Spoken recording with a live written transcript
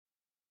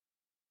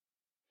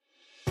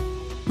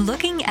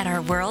Looking at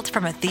our world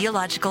from a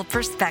theological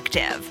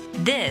perspective.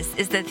 This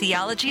is the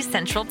Theology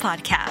Central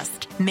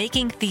Podcast,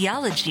 making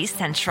theology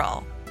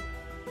central.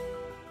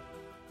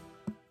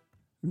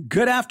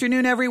 Good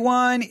afternoon,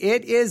 everyone.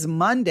 It is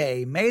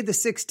Monday, May the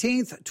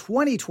 16th,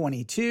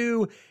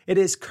 2022. It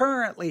is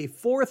currently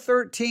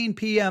 4:13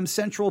 p.m.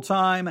 Central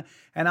Time,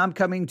 and I'm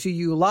coming to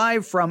you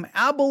live from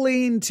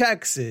Abilene,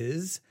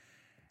 Texas.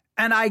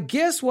 And I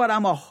guess what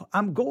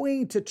I'm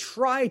going to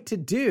try to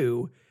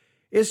do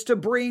is to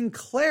bring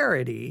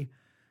clarity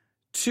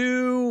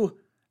to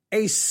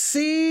a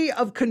sea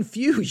of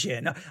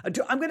confusion.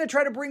 I'm going to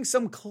try to bring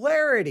some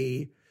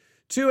clarity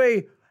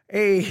to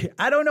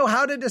I don't know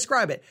how to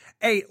describe it,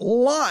 a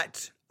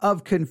lot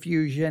of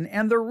confusion.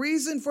 And the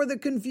reason for the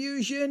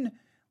confusion,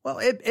 well,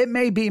 it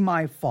may be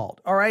my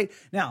fault. All right.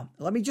 Now,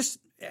 let me just,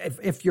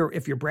 if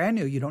you're brand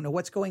new, you don't know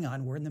what's going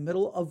on. We're in the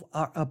middle of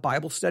a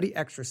Bible study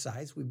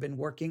exercise. We've been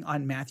working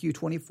on Matthew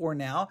 24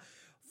 now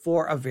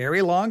for a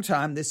very long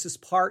time. This is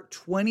part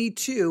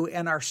 22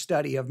 in our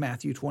study of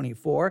Matthew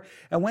 24.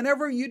 And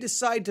whenever you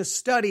decide to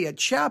study a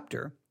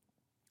chapter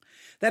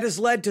that has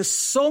led to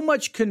so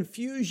much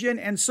confusion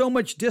and so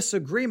much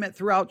disagreement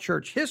throughout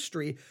church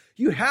history,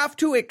 you have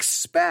to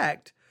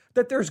expect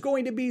that there's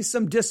going to be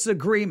some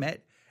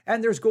disagreement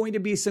and there's going to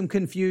be some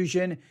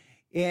confusion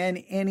in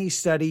any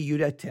study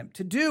you'd attempt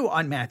to do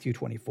on Matthew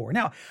 24.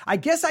 Now, I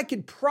guess I could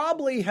have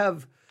probably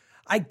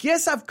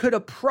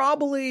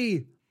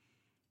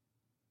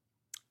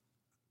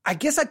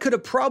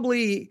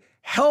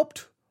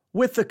helped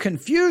with the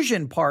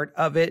confusion part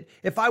of it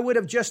if I would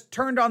have just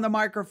turned on the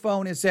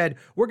microphone and said,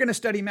 we're going to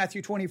study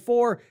Matthew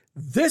 24.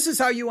 This is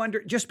how you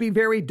just be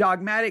very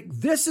dogmatic.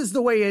 This is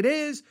the way it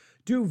is.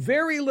 Do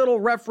very little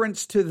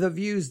reference to the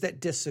views that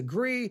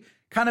disagree.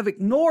 Kind of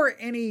ignore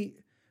any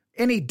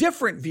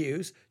different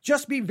views.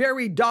 Just be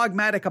very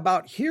dogmatic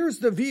about here's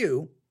the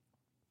view.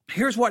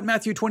 Here's what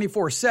Matthew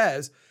 24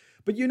 says.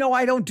 But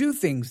I don't do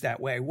things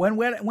that way.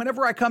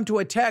 Whenever I come to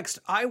a text,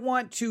 I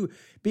want to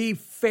be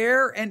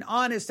fair and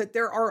honest that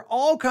there are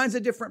all kinds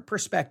of different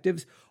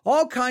perspectives,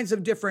 all kinds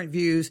of different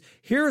views.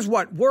 Here's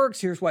what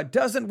works, here's what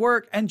doesn't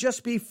work, and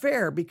just be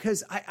fair,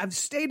 because I've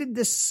stated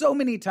this so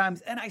many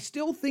times, and I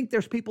still think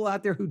there's people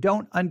out there who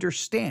don't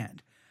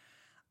understand.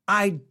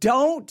 I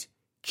don't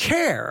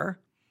care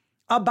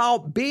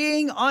about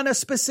being on a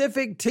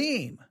specific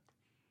team.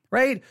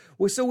 Right?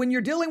 Well, so when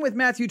you're dealing with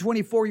Matthew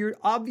 24, you're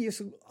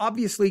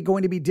obviously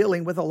going to be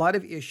dealing with a lot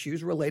of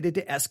issues related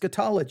to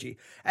eschatology.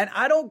 And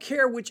I don't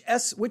care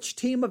which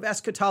team of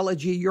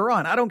eschatology you're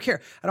on. I don't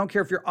care. I don't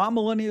care if you're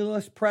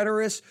amillennialist,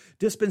 preterist,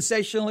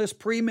 dispensationalist,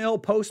 pre-mill,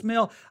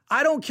 post-mill.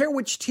 I don't care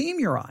which team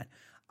you're on.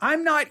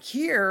 I'm not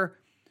here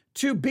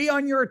to be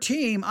on your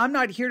team. I'm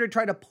not here to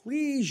try to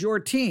please your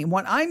team.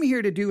 What I'm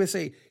here to do is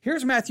say,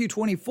 here's Matthew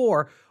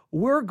 24.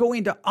 We're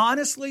going to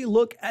honestly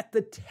look at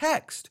the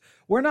text.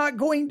 We're not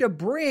going to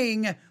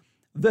bring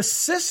the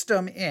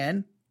system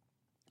in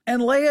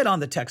and lay it on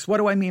the text. What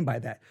do I mean by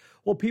that?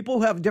 Well, people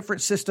who have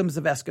different systems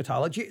of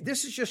eschatology.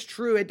 This is just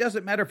true. It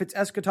doesn't matter if it's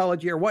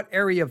eschatology or what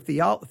area of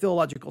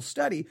theological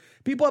study.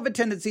 People have a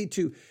tendency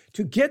to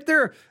get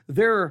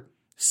their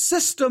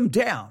system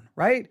down,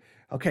 right?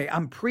 Okay,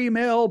 I'm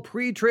pre-mill,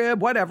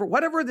 pre-trib,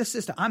 whatever the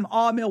system, I'm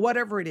all-mill,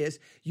 whatever it is,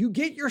 you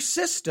get your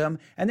system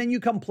and then you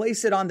come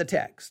place it on the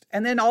text.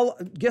 And then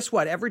guess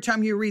what? Every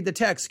time you read the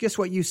text, guess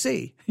what you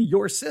see?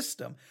 Your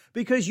system,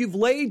 because you've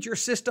laid your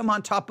system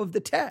on top of the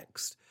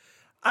text.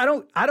 I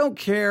don't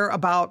care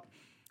about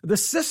the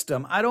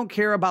system. I don't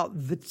care about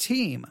the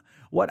team.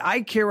 What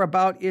I care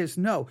about is,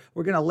 no,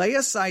 we're going to lay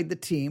aside the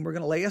team, we're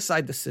going to lay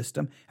aside the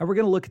system, and we're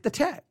going to look at the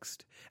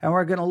text. And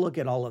we're going to look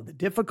at all of the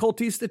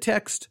difficulties the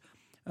text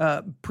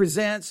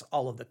presents,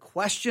 all of the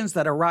questions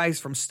that arise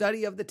from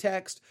study of the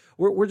text.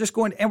 We're just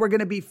going, and we're going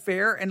to be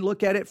fair and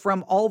look at it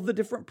from all the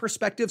different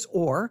perspectives,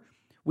 or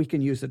we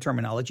can use the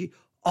terminology,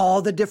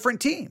 all the different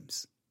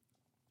teams.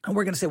 And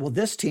we're going to say, well,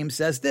 this team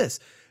says this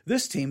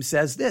team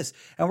says this,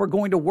 and we're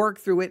going to work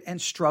through it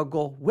and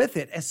struggle with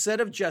it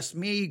instead of just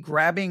me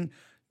grabbing,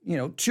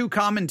 two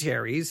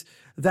commentaries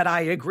that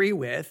I agree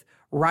with,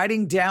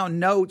 writing down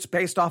notes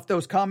based off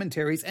those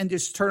commentaries and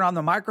just turn on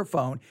the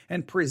microphone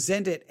and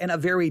present it in a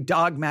very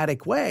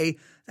dogmatic way.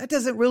 That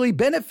doesn't really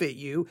benefit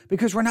you,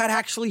 because we're not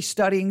actually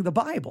studying the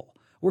Bible.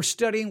 We're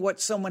studying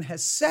what someone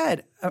has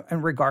said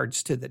in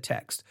regards to the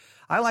text.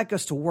 I like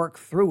us to work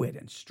through it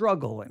and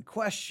struggle and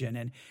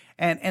question,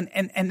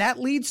 and that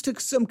leads to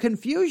some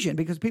confusion,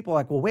 because people are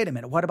like, well, wait a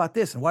minute, what about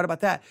this and what about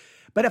that?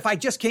 But if I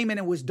just came in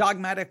and was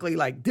dogmatically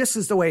like, this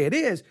is the way it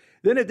is,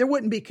 then there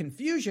wouldn't be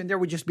confusion. There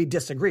would just be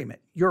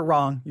disagreement. You're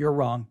wrong, you're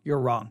wrong, you're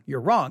wrong,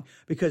 you're wrong,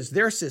 because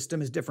their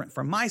system is different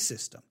from my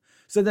system.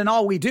 So then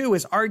all we do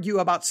is argue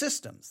about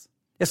systems.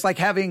 It's like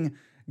having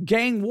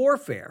gang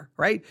warfare,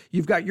 right?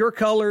 You've got your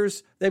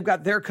colors, they've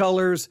got their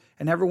colors,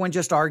 and everyone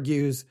just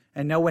argues,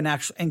 and no one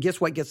actually, and guess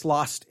what gets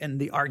lost in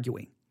the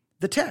arguing?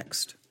 The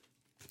text.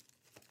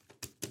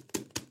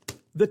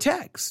 The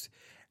text.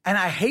 And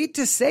I hate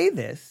to say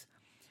this,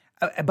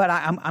 but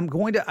I'm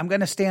going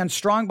to stand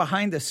strong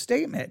behind this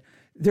statement.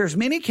 There's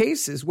many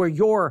cases where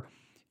your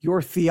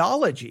your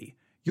theology,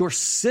 your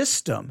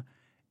system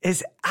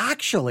is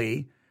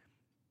actually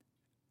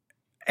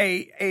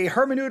a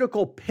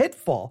hermeneutical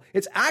pitfall.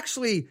 It's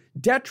actually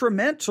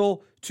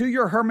detrimental to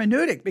your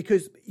hermeneutic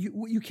because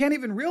you can't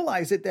even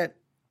realize it, that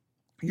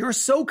you're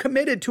so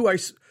committed to a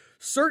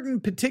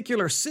certain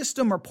particular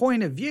system or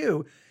point of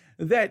view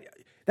that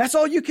that's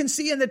all you can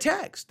see in the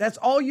text. That's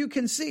all you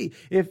can see.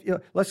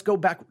 Let's go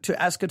back to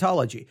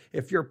eschatology.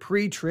 If you're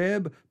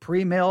pre-trib,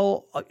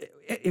 pre-mill,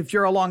 if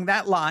you're along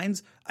that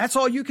lines, that's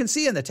all you can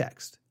see in the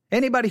text.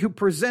 Anybody who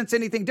presents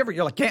anything different,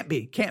 you're like, can't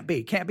be,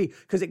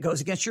 because it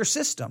goes against your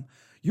system.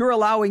 You're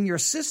allowing your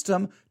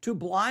system to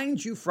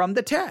blind you from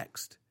the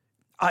text.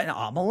 I'm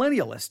a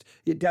millennialist.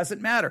 It doesn't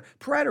matter.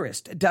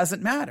 Preterist. It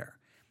doesn't matter.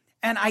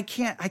 And I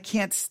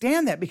can't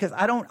stand that because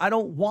I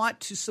don't want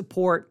to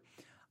support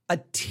a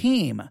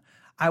team.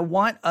 I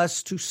want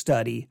us to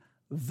study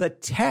the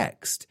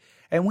text.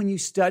 And when you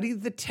study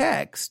the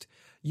text,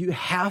 you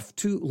have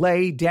to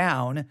lay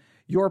down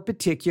your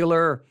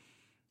particular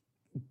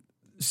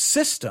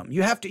system.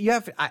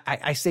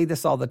 I say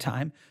this all the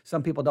time.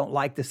 Some people don't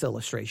like this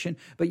illustration,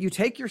 but you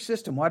take your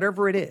system,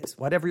 whatever it is,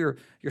 whatever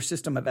your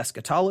system of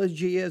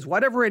eschatology is,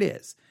 whatever it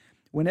is.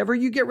 Whenever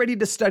you get ready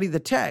to study the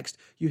text,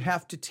 you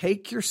have to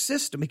take your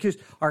system because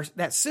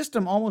that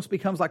system almost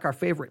becomes like our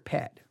favorite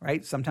pet,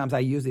 right? Sometimes I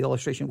use the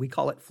illustration, we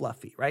call it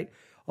Fluffy, right?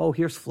 Oh,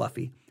 here's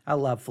Fluffy. I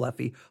love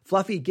Fluffy.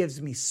 Fluffy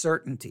gives me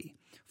certainty.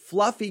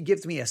 Fluffy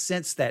gives me a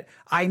sense that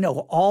I know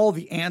all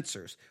the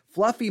answers.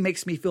 Fluffy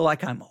makes me feel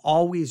like I'm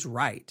always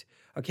right.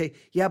 Okay,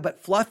 yeah,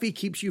 but Fluffy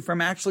keeps you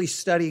from actually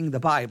studying the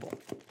Bible.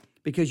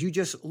 Because you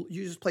just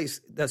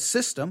place the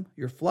system,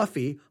 your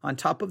Fluffy, on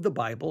top of the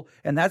Bible,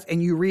 and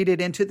you read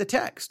it into the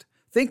text,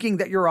 thinking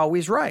that you're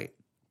always right.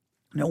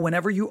 No,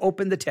 whenever you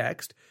open the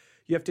text,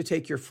 you have to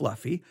take your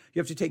Fluffy, you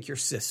have to take your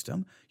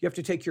system, you have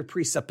to take your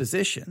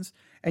presuppositions,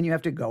 and you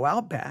have to go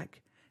out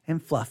back,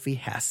 and Fluffy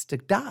has to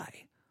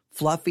die.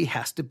 Fluffy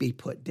has to be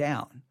put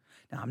down.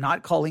 Now, I'm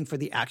not calling for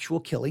the actual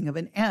killing of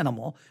an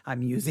animal.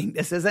 I'm using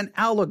this as an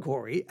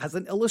allegory, as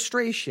an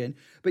illustration,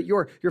 but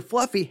your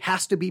Fluffy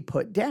has to be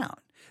put down.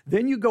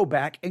 Then you go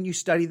back and you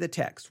study the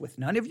text with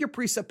none of your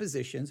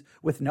presuppositions,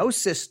 with no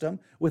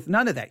system, with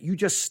none of that. You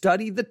just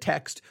study the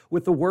text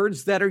with the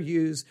words that are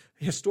used,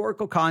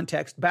 historical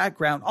context,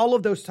 background, all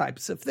of those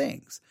types of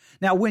things.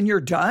 Now, when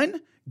you're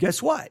done,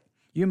 guess what?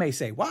 You may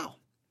say, wow,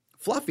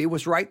 Fluffy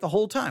was right the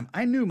whole time.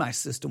 I knew my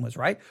system was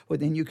right. Well,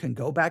 then you can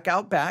go back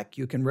out back,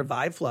 you can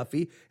revive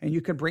Fluffy, and you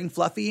can bring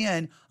Fluffy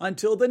in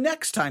until the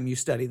next time you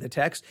study the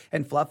text,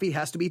 and Fluffy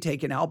has to be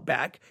taken out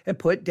back and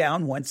put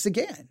down once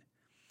again.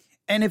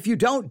 And if you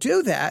don't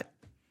do that,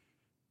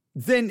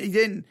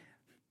 then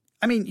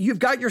you've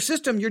got your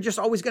system. You're just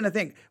always going to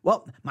think,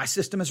 well, my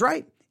system is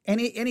right.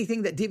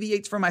 Anything that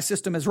deviates from my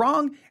system is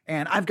wrong,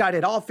 and I've got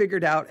it all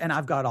figured out, and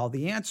I've got all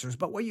the answers.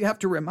 But what you have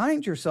to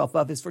remind yourself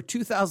of is for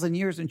 2,000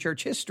 years in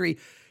church history,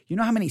 you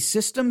know how many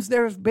systems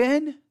there have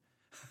been?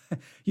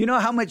 You know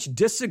how much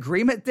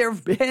disagreement there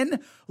have been?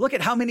 Look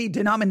at how many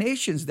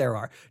denominations there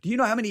are. Do you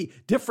know how many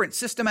different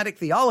systematic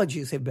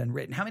theologies have been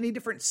written? How many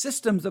different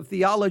systems of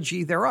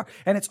theology there are?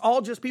 And it's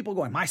all just people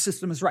going, my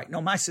system is right.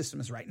 No, my system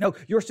is right. No,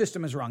 your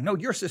system is wrong. No,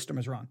 your system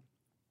is wrong.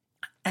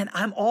 And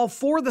I'm all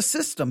for the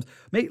systems.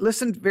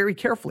 Listen very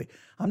carefully.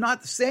 I'm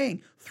not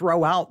saying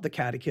throw out the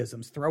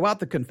catechisms, throw out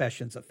the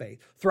confessions of faith,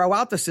 throw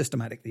out the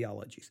systematic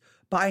theologies.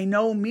 By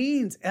no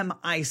means am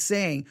I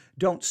saying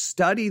don't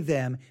study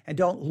them and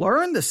don't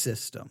learn the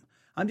system.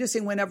 I'm just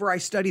saying whenever I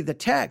study the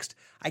text,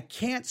 I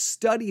can't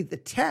study the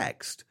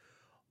text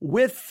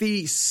with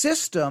the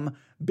system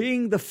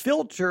being the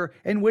filter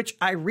in which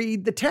I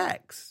read the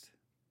text.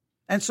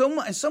 And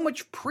so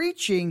much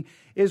preaching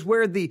is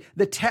where the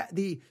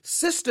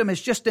system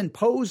is just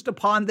imposed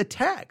upon the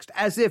text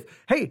as if,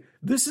 hey,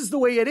 this is the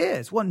way it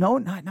is. Well, no,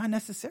 not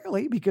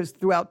necessarily, because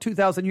throughout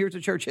 2,000 years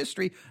of church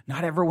history,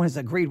 not everyone has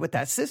agreed with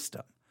that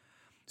system.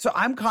 So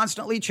I'm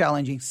constantly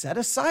challenging, set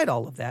aside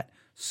all of that,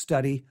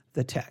 study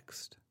the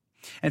text.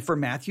 And for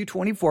Matthew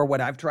 24, what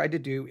I've tried to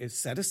do is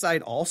set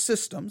aside all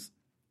systems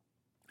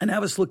and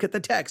have us look at the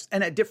text.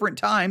 And at different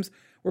times,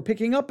 we're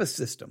picking up a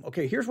system.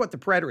 Okay, here's what the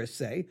preterists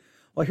say.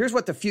 Well, here's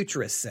what the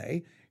futurists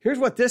say. Here's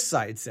what this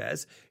side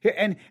says.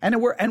 And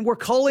we're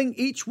calling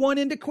each one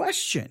into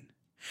question.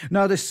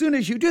 Now, as soon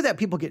as you do that,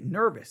 people get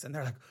nervous and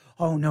they're like,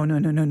 oh, no.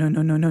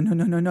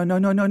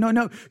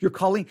 You're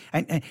calling,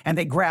 and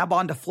they grab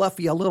onto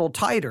Fluffy a little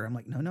tighter. I'm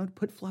like, no,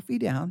 put Fluffy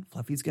down.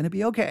 Fluffy's going to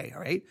be okay,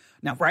 all right?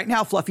 Now, right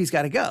now, Fluffy's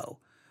got to go.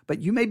 But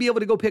you may be able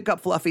to go pick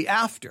up Fluffy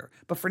after.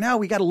 But for now,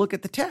 we got to look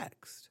at the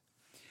text.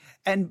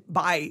 And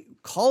by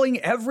calling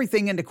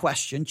everything into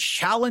question,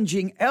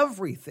 challenging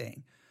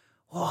everything,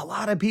 well, a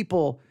lot of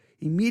people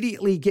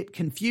immediately get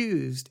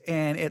confused,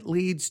 and it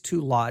leads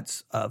to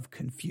lots of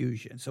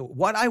confusion. So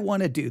what I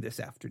want to do this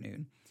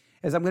afternoon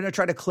is I'm going to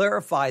try to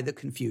clarify the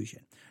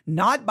confusion,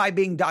 not by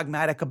being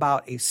dogmatic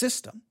about a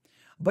system,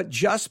 but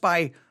just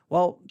by,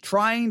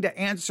 trying to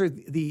answer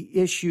the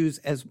issues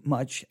as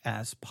much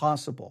as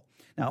possible.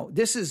 Now,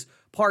 this is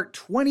part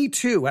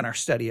 22 in our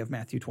study of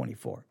Matthew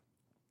 24.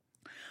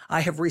 I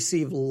have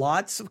received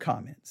lots of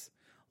comments,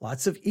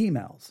 lots of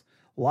emails,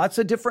 lots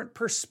of different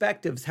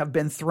perspectives have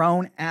been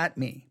thrown at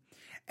me.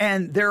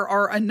 And there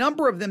are a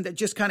number of them that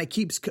just kind of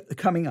keeps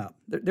coming up.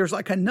 There's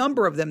like a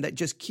number of them that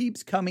just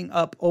keeps coming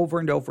up over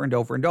and over and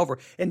over and over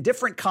in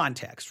different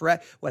contexts,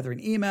 right? Whether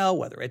an email,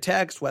 whether a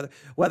text,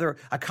 whether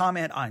a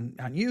comment on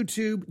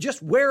YouTube,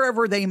 just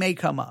wherever they may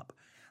come up.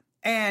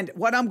 And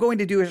what I'm going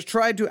to do is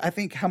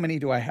how many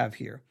do I have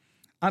here?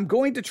 I'm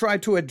going to try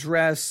to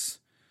address,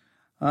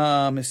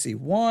 let's see,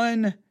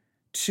 1,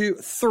 2,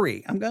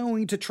 3. I'm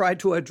going to try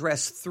to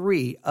address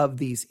 3 of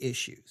these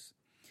issues.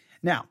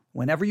 Now,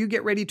 whenever you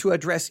get ready to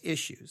address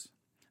issues,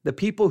 the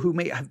people who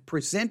may have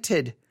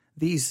presented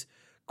these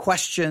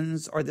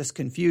questions or this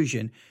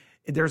confusion,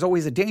 there's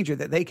always a danger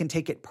that they can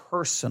take it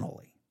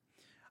personally.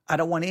 I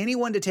don't want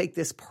anyone to take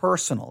this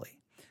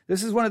personally.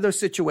 This is one of those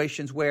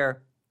situations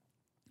where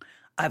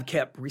I've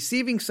kept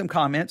receiving some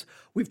comments.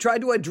 We've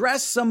tried to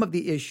address some of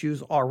the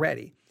issues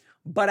already,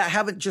 but I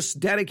haven't just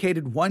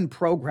dedicated one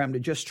program to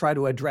just try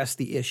to address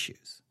the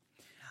issues.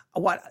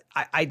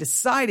 I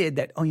decided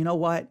that, you know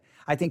what?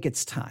 I think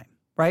it's time,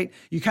 right?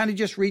 You kind of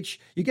just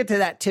you get to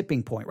that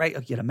tipping point, right?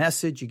 You get a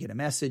message,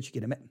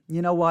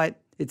 you know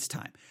what? It's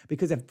time.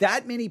 Because if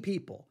that many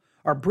people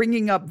are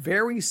bringing up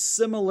very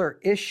similar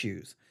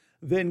issues,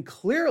 then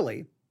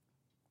clearly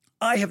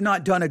I have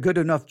not done a good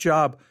enough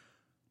job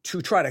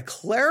to try to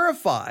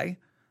clarify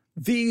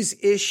these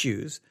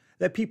issues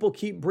that people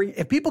keep bringing.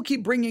 If people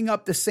keep bringing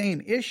up the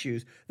same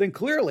issues, then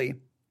clearly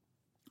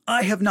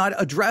I have not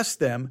addressed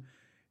them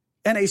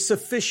in a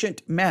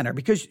sufficient manner,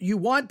 because you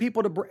want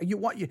people to,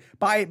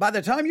 by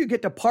the time you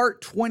get to part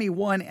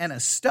 21 in a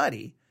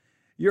study,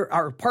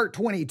 or part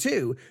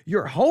 22,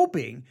 you're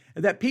hoping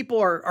that people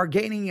are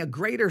gaining a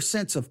greater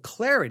sense of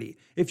clarity.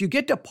 If you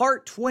get to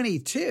part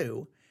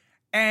 22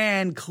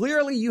 and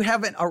clearly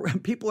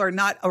people are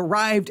not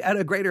arrived at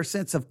a greater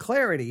sense of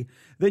clarity,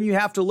 then you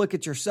have to look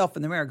at yourself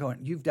in the mirror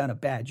going, you've done a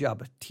bad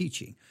job of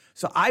teaching.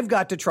 So I've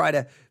got to try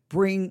to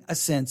bring a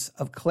sense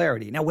of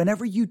clarity. Now,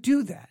 whenever you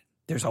do that,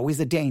 there's always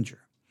a danger.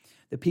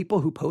 The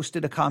people who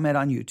posted a comment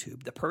on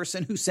YouTube, the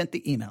person who sent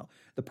the email,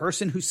 the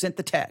person who sent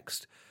the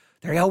text,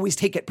 they always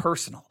take it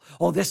personal.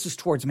 Oh, this is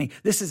towards me.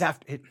 This is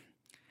after it.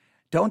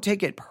 Don't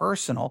take it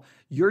personal.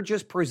 You're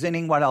just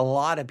presenting what a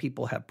lot of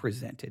people have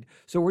presented.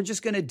 So we're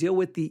just going to deal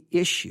with the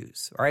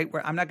issues, all right?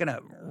 I'm not going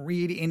to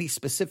read any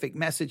specific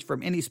message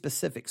from any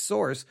specific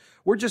source.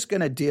 We're just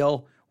going to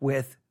deal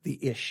with the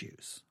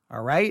issues,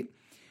 all right?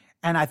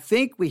 And I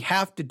think we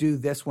have to do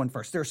this one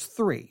first. There's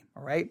 3,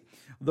 all right?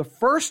 The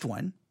first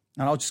one,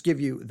 and I'll just give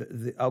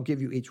you I'll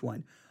give you each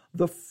one.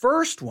 The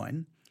first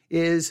one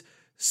is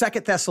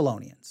 2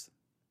 Thessalonians.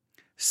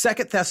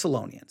 2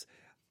 Thessalonians.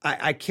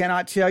 I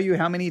cannot tell you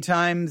how many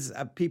times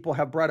people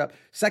have brought up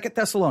 2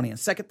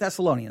 Thessalonians.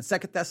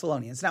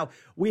 Now,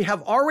 we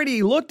have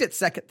already looked at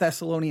 2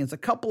 Thessalonians a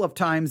couple of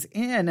times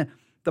in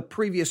the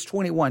previous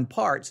 21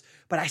 parts,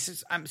 but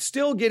I'm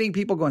still getting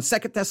people going, 2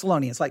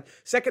 Thessalonians, like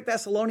 2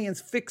 Thessalonians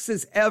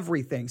fixes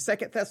everything. 2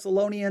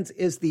 Thessalonians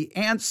is the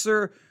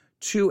answer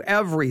to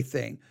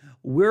everything.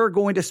 We're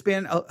going to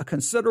spend a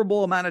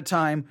considerable amount of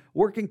time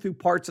working through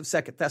parts of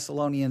 2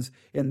 Thessalonians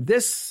in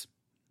this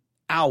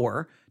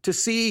hour to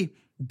see,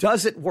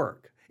 does it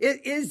work?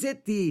 Is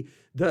it the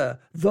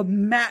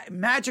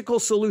magical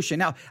solution?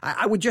 Now,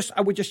 I would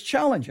just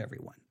challenge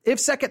everyone.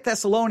 If 2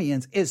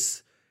 Thessalonians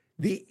is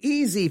the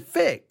easy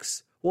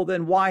fix, well,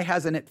 then why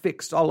hasn't it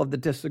fixed all of the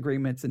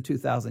disagreements in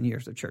 2,000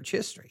 years of church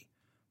history?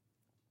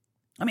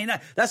 I mean,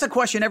 that's a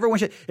question everyone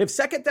should. If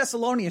 2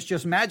 Thessalonians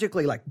just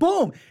magically like,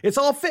 boom, it's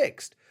all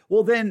fixed,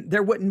 well, then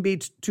there wouldn't be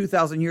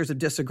 2,000 years of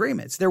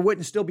disagreements. There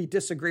wouldn't still be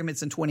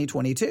disagreements in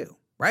 2022,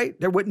 right?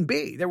 There wouldn't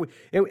be.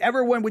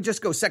 Everyone would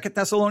just go, 2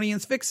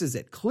 Thessalonians fixes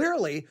it.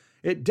 Clearly,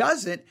 it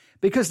doesn't,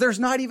 because there's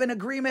not even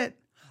agreement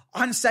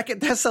on 2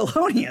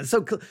 Thessalonians.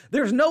 So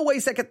there's no way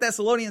 2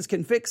 Thessalonians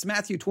can fix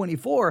Matthew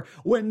 24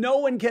 when no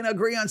one can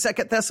agree on 2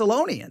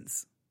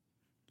 Thessalonians,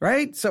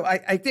 right? So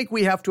I think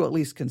we have to at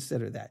least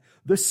consider that.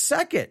 The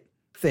second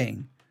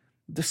thing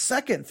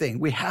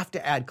we have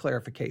to add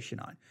clarification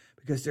on,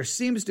 because there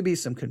seems to be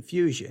some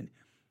confusion,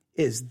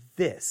 is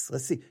this.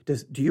 Let's see.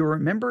 Do you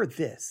remember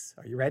this?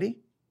 Are you ready?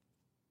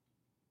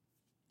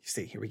 You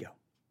see, here we go. All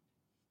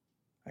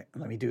right,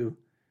 let me do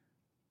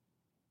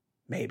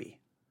maybe.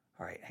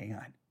 All right, hang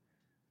on.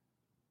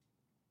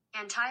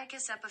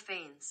 Antiochus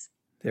Epiphanes.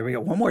 There we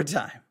go. One more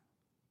time.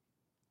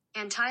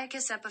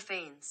 Antiochus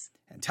Epiphanes.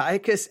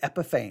 Antiochus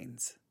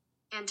Epiphanes.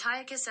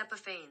 Antiochus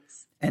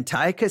Epiphanes.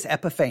 Antiochus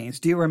Epiphanes.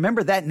 Do you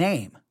remember that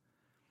name?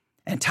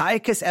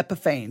 Antiochus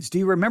Epiphanes. Do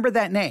you remember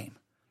that name?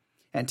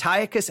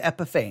 Antiochus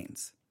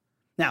Epiphanes.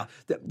 Now,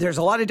 there's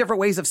a lot of different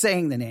ways of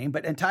saying the name,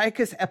 but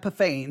Antiochus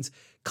Epiphanes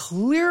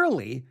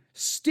clearly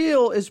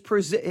still is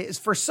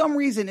for some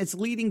reason, it's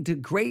leading to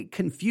great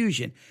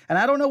confusion. And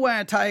I don't know why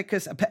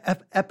Antiochus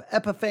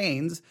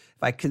Epiphanes,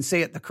 if I can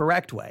say it the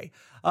correct way,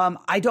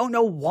 I don't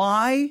know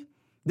why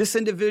this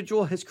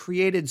individual has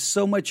created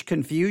so much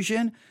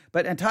confusion,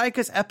 but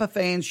Antiochus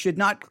Epiphanes should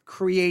not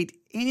create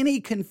any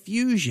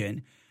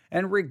confusion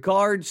in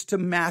regards to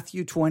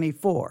Matthew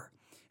 24.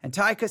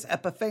 Antiochus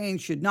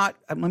Epiphanes should not,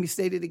 let me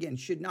state it again,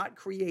 should not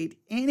create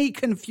any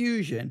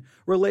confusion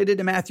related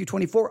to Matthew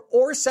 24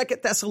 or 2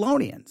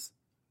 Thessalonians.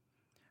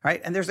 All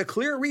right, and there's a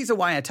clear reason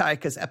why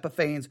Antiochus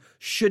Epiphanes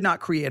should not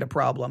create a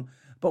problem,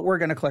 but we're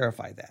going to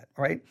clarify that.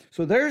 All right,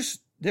 so there's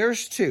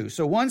two.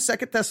 So one, 2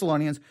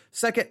 Thessalonians,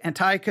 second,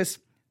 Antiochus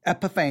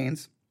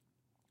Epiphanes.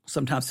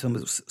 Sometimes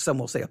some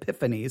will say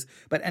Epiphanes,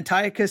 but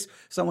Antiochus,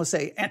 some will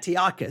say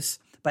Antiochus,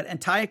 but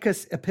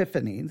Antiochus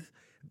Epiphanes,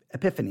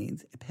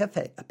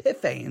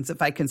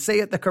 if I can say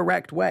it the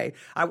correct way.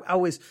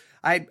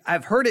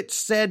 I've heard it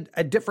said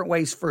different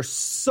ways for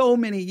so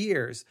many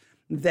years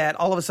that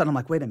all of a sudden I'm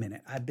like, wait a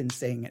minute, I've been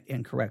saying it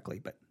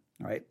incorrectly. But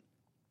all right,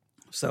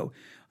 so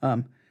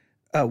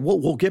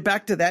we'll get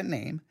back to that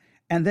name,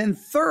 and then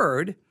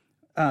third,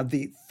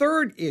 the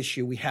third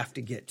issue we have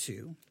to get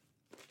to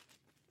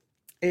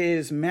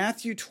is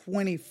Matthew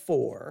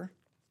 24.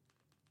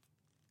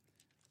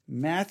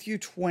 Matthew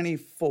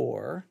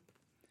 24.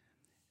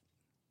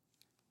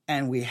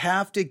 And we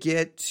have to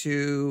get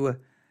to,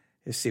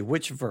 let's see,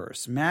 which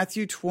verse?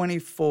 Matthew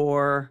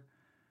 24.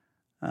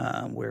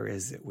 Where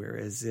is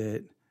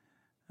it?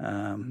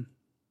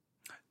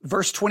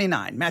 Verse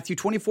 29. Matthew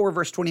 24,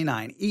 verse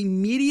 29.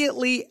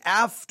 Immediately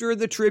after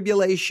the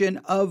tribulation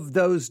of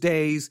those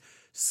days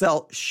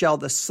shall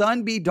the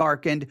sun be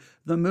darkened,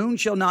 the moon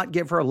shall not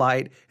give her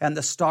light, and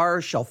the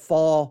stars shall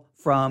fall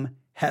from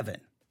heaven.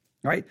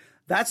 All right?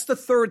 That's the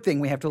third thing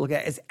we have to look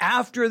at, is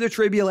after the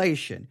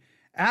tribulation.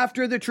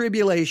 After the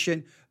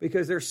tribulation,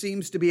 because there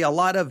seems to be a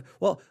lot of,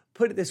 well,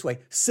 put it this way,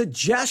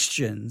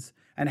 suggestions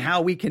on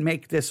how we can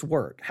make this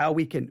work, how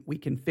we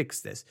can fix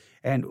this.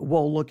 And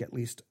we'll look at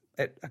least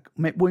at,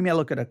 we may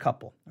look at a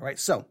couple. All right.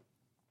 So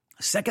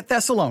 2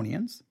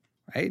 Thessalonians,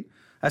 right?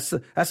 That's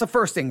the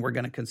first thing we're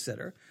going to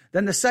consider.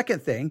 Then the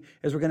second thing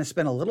is we're going to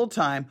spend a little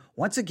time,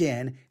 once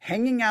again,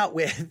 hanging out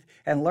with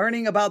and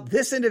learning about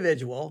this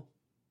individual.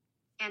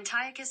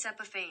 Antiochus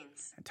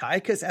Epiphanes.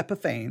 Antiochus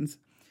Epiphanes.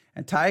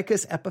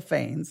 Antiochus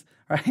Epiphanes,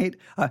 right?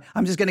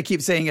 I'm just going to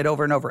keep saying it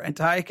over and over.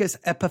 Antiochus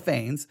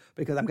Epiphanes,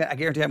 because I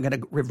guarantee I'm going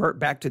to revert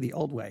back to the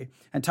old way.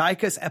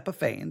 Antiochus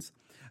Epiphanes.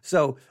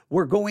 So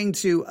we're going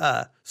to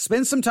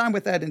spend some time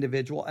with that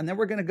individual, and then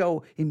we're going to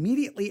go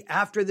immediately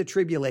after the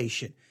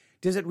tribulation.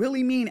 Does it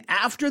really mean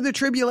after the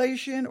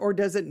tribulation, or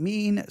does it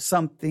mean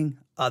something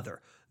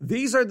other?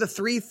 These are the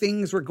three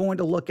things we're going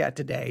to look at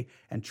today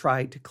and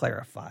try to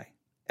clarify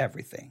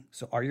everything.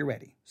 So are you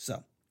ready?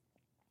 So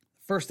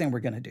first thing we're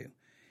going to do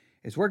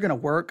is we're going to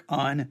work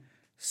on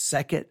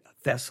 2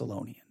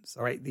 Thessalonians.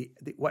 All right.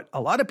 What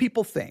a lot of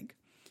people think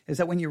is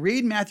that when you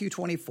read Matthew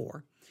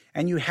 24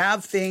 and you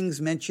have things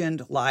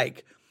mentioned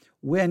like,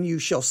 when you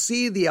shall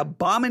see the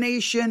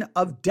abomination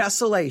of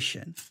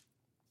desolation,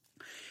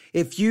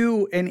 if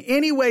you in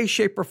any way,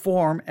 shape, or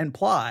form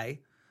imply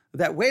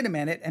that, wait a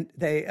minute, and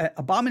the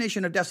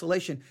abomination of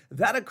desolation,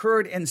 that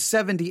occurred in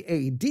 70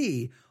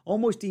 AD,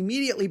 almost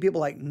immediately people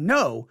are like,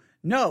 no,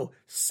 2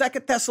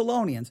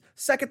 Thessalonians,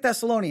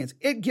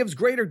 it gives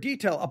greater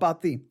detail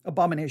about the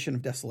abomination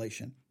of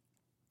desolation.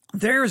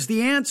 There's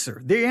the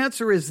answer. The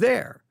answer is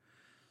there.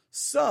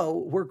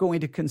 So we're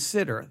going to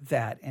consider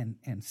that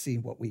and see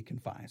what we can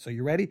find. So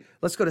you ready?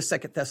 Let's go to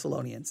 2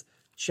 Thessalonians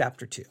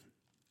chapter 2.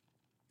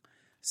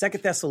 2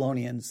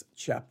 Thessalonians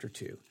chapter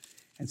 2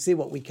 and see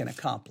what we can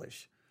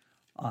accomplish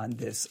on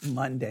this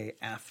Monday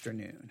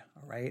afternoon.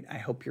 All right? I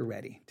hope you're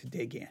ready to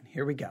dig in.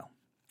 Here we go.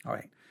 All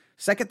right.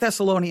 2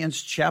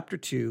 Thessalonians chapter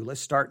 2,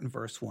 let's start in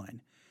verse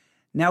 1.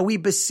 Now we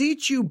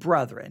beseech you,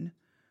 brethren,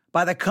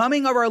 by the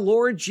coming of our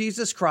Lord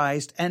Jesus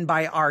Christ and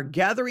by our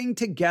gathering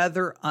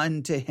together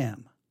unto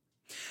him,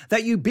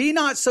 that you be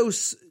not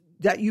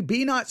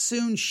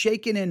soon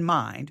shaken in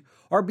mind,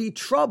 or be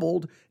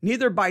troubled,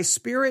 neither by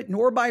spirit,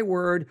 nor by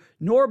word,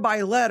 nor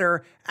by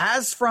letter,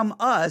 as from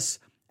us,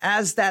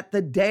 as that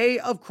the day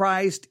of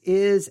Christ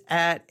is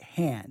at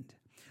hand.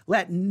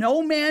 Let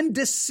no man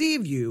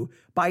deceive you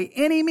by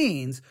any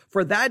means,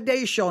 for that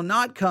day shall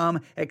not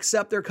come,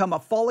 except there come a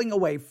falling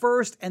away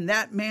first, and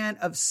that man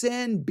of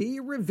sin be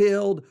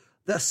revealed,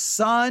 the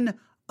son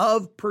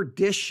of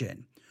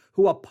perdition,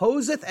 who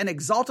opposeth and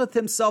exalteth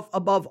himself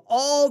above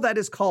all that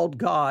is called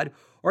God,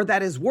 or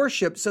that is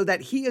worshipped, so that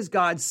he is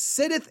God,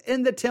 sitteth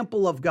in the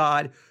temple of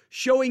God,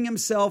 showing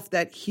himself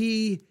that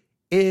he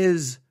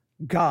is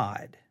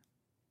God.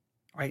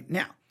 All right,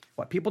 now,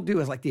 what people do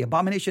is like the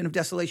abomination of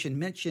desolation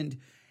mentioned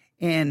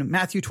in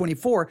Matthew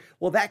 24,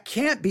 well, that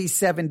can't be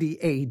 70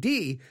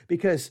 AD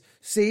because,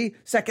 see,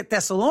 2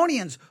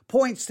 Thessalonians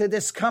points to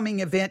this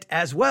coming event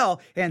as well,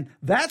 and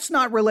that's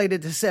not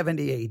related to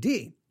 70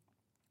 AD.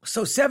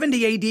 So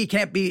 70 AD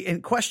can't be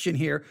in question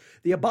here.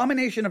 The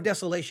abomination of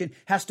desolation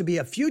has to be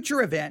a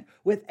future event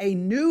with a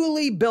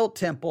newly built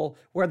temple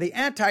where the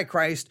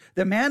Antichrist,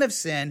 the man of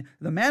sin,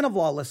 the man of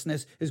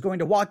lawlessness, is going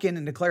to walk in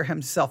and declare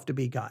himself to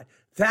be God.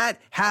 That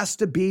has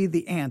to be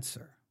the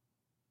answer.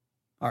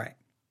 All right.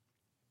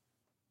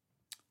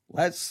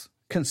 Let's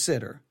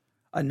consider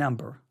a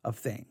number of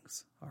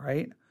things. All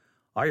right.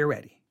 Are you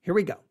ready? Here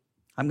we go.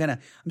 I'm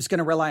just going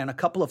to rely on a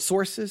couple of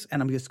sources,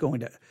 and I'm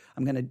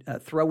going to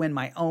throw in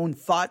my own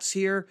thoughts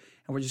here,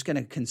 and we're just going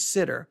to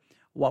consider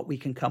what we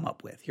can come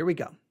up with. Here we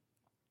go.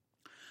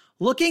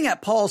 Looking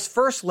at Paul's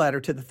first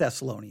letter to the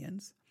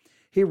Thessalonians,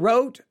 he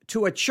wrote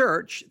to a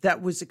church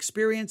that was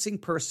experiencing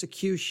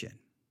persecution.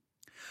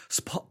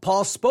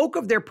 Paul spoke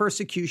of their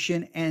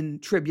persecution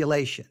and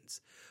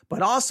tribulations,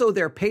 but also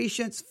their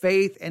patience,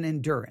 faith, and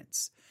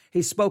endurance.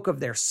 He spoke of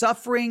their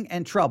suffering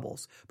and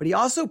troubles, but he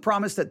also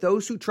promised that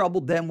those who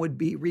troubled them would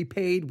be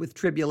repaid with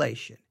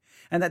tribulation,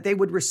 and that they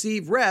would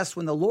receive rest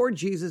when the Lord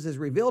Jesus is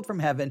revealed from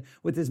heaven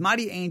with his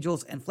mighty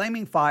angels and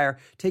flaming fire,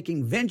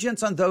 taking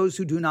vengeance on those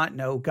who do not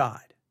know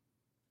God.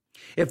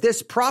 If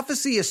this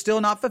prophecy is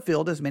still not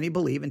fulfilled, as many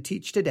believe and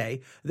teach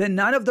today, then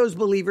none of those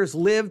believers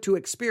live to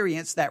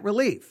experience that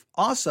relief.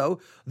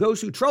 Also,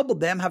 those who troubled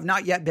them have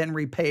not yet been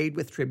repaid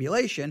with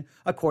tribulation,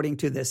 according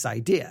to this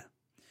idea.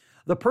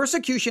 The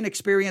persecution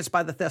experienced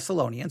by the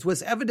Thessalonians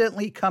was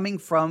evidently coming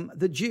from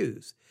the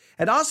Jews.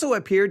 It also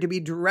appeared to be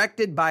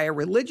directed by a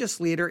religious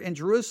leader in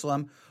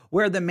Jerusalem,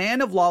 where the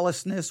man of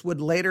lawlessness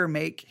would later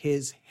make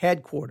his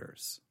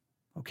headquarters.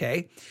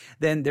 Okay,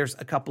 then there's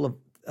a couple of,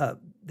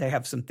 they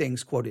have some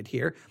things quoted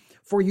here.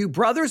 For you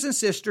brothers and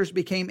sisters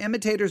became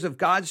imitators of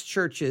God's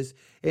churches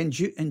in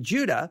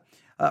Judea,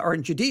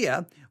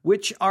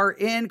 which are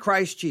in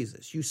Christ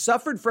Jesus. You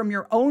suffered from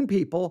your own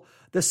people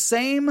the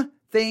same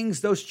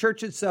things those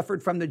churches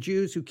suffered from the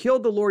Jews who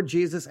killed the Lord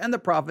Jesus and the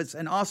prophets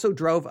and also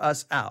drove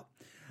us out.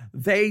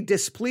 They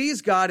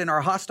displease God and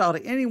are hostile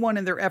to anyone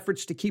in their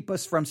efforts to keep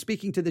us from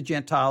speaking to the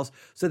Gentiles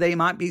so they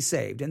might be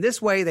saved. In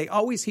this way, they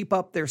always heap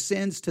up their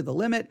sins to the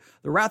limit.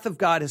 The wrath of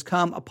God has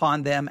come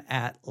upon them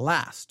at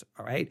last.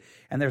 All right.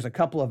 And there's a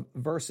couple of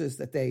verses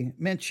that they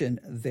mention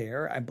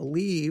there. I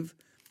believe,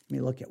 let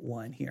me look at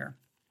one here.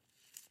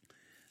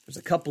 There's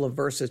a couple of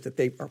verses that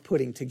they are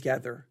putting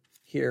together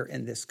here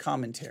in this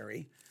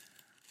commentary.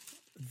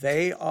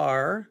 They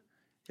are,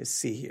 let's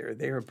see here,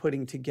 they are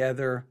putting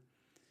together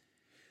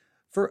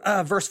for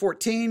verse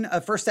 14,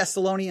 1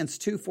 Thessalonians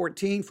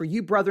 2:14, for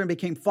you, brethren,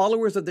 became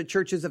followers of the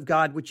churches of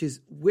God,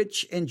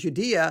 which in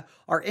Judea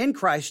are in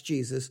Christ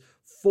Jesus,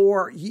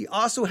 for ye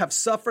also have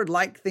suffered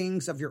like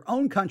things of your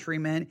own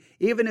countrymen,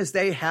 even as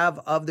they have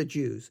of the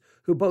Jews,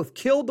 who both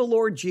killed the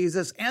Lord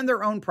Jesus and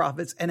their own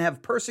prophets, and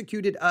have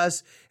persecuted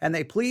us, and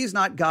they please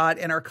not God,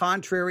 and are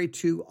contrary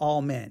to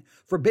all men,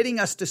 forbidding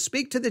us to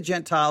speak to the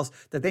Gentiles,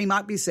 that they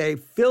might be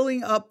saved,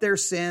 filling up their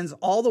sins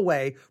all the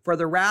way, for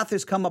the wrath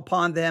has come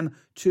upon them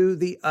to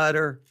the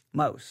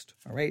uttermost.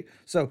 All right,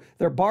 so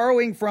they're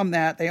borrowing from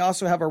that. They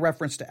also have a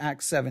reference to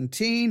Acts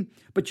 17,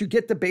 but you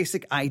get the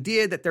basic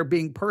idea that they're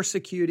being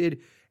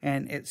persecuted,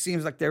 and it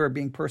seems like they were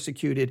being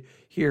persecuted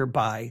here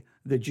by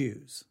the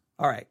Jews.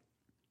 All right.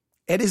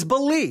 It is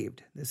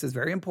believed, this is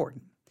very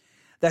important,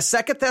 that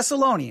 2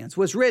 Thessalonians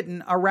was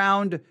written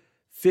around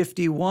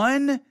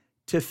 51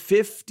 to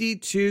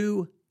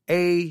 52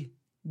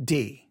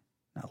 A.D.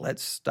 Now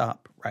let's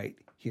stop right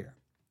here.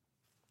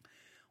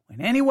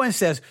 When anyone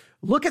says,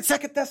 look at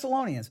 2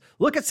 Thessalonians,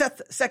 look at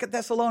 2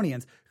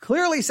 Thessalonians,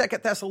 clearly 2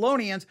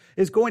 Thessalonians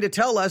is going to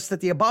tell us that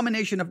the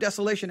abomination of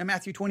desolation in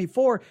Matthew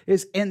 24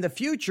 is in the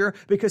future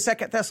because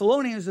 2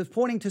 Thessalonians is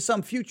pointing to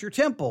some future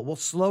temple. We'll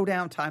slow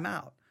down, time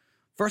out.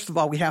 First of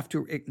all, we have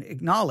to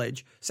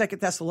acknowledge 2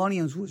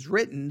 Thessalonians was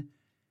written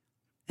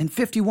in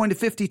 51 to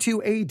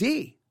 52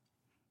 A.D.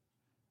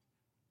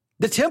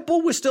 The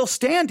temple was still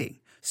standing.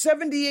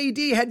 70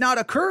 A.D. had not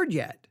occurred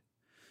yet.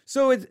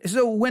 So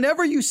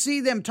whenever you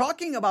see them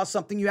talking about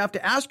something, you have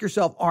to ask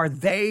yourself,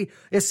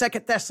 is 2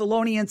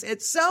 Thessalonians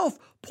itself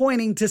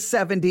pointing to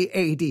 70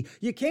 A.D.?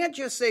 You can't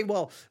just say,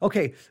 well,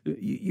 okay,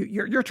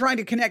 you're trying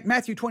to connect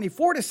Matthew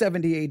 24 to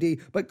 70 A.D.,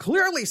 but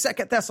clearly 2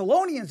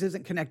 Thessalonians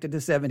isn't connected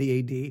to 70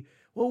 A.D.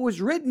 Well, it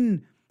was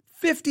written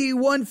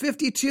 51,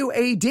 52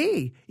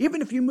 A.D.,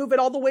 even if you move it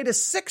all the way to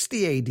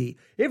 60 A.D.,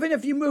 even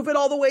if you move it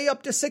all the way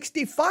up to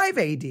 65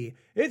 A.D.,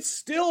 it's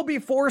still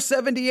before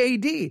 70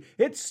 A.D.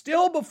 It's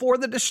still before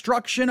the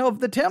destruction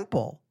of the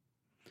temple.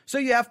 So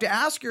you have to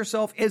ask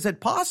yourself, is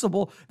it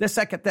possible that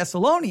 2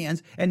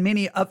 Thessalonians and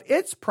many of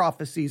its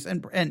prophecies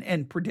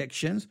and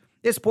predictions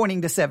is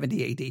pointing to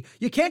 70 A.D.?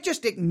 You can't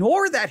just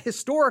ignore that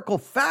historical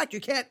fact.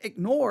 You can't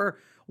ignore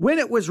when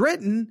it was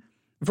written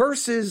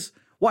versus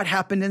what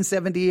happened in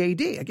 70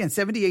 A.D. Again,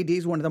 70 A.D.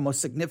 is one of the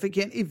most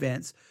significant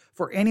events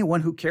for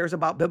anyone who cares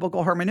about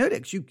biblical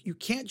hermeneutics. You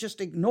can't just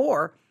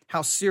ignore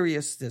how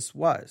serious this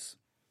was.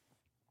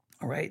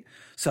 All right.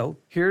 So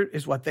here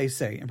is what they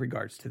say in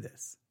regards to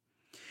this.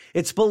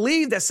 It's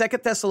believed that 2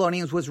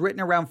 Thessalonians was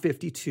written around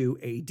 52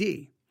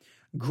 A.D.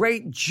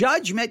 Great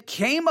judgment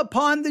came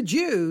upon the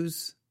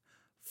Jews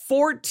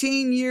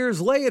 14 years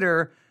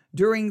later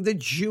during the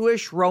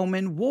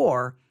Jewish-Roman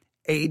War,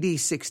 A.D.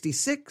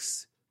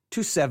 66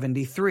 to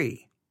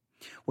 73.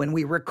 When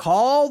we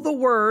recall the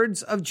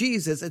words of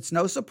Jesus, it's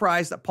no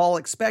surprise that Paul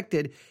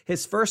expected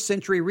his first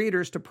century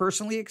readers to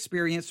personally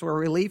experience or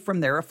relief from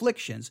their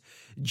afflictions.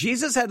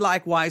 Jesus had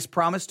likewise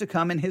promised to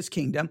come in his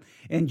kingdom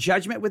in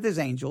judgment with his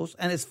angels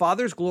and his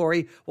Father's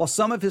glory, while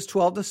some of his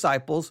 12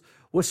 disciples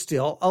was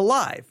still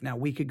alive. Now,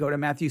 we could go to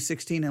Matthew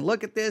 16 and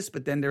look at this,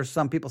 but then there's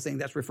some people saying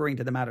that's referring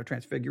to the Mount of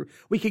Transfiguration.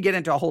 We could get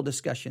into a whole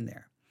discussion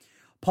there.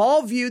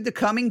 Paul viewed the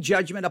coming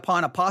judgment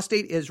upon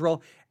apostate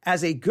Israel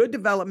as a good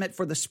development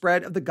for the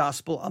spread of the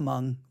gospel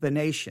among the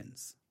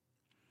nations.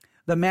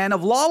 The man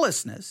of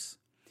lawlessness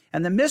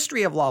and the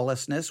mystery of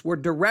lawlessness were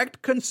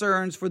direct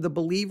concerns for the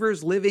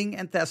believers living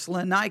in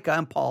Thessalonica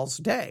in Paul's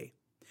day.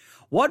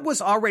 What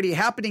was already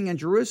happening in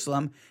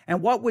Jerusalem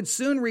and what would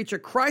soon reach a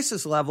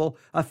crisis level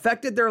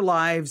affected their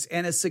lives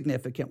in a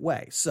significant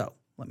way. So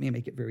let me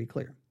make it very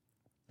clear.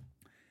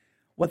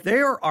 What they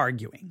are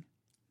arguing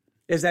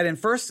is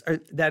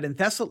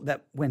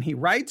that when he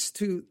writes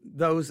to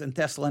those in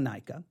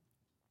Thessalonica,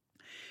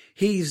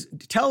 he's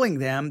telling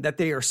them that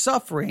they are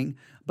suffering,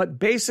 but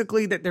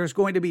basically that there's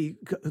going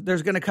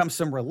to come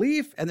some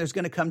relief and there's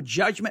going to come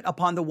judgment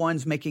upon the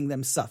ones making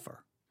them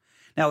suffer.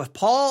 Now, if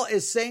Paul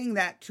is saying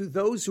that to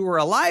those who were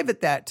alive at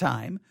that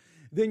time,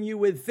 then you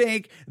would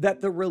think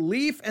that the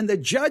relief and the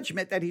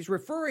judgment that he's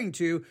referring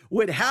to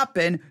would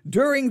happen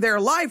during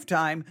their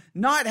lifetime,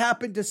 not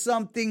happen to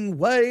something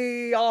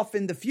way off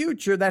in the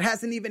future that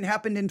hasn't even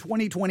happened in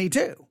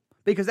 2022,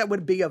 because that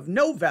would be of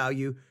no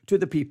value to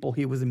the people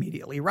he was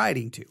immediately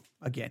writing to.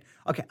 Again,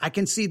 okay, I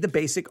can see the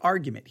basic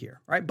argument here,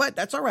 right? But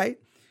that's all right.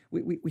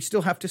 We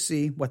still have to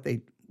see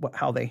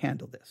how they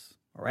handle this,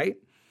 all right?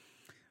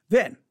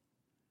 Then,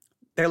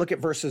 they look at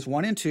verses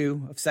 1 and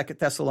 2 of 2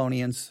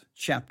 Thessalonians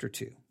chapter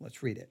 2.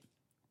 Let's read it.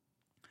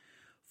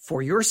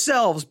 For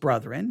yourselves,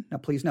 brethren, now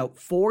please note,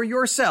 for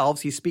yourselves,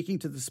 he's speaking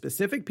to the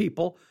specific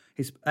people,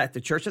 he's at the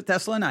church at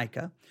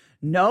Thessalonica,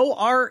 know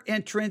our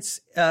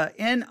entrance let's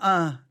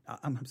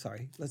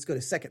go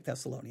to 2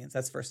 Thessalonians,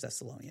 that's 1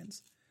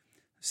 Thessalonians.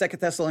 2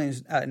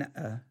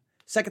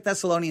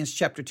 Thessalonians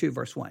chapter 2,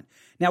 verse 1.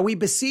 Now we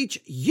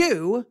beseech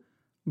you,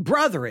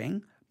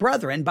 brethren,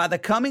 by the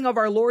coming of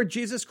our Lord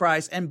Jesus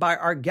Christ and by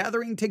our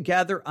gathering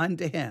together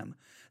unto him,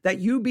 that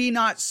you be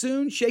not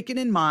soon shaken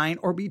in mind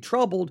or be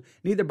troubled,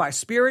 neither by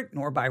spirit,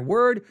 nor by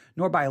word,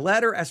 nor by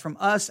letter, as from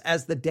us,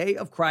 as the day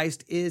of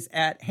Christ is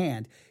at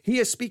hand. He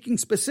is speaking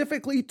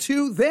specifically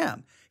to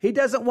them. He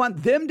doesn't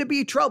want them to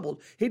be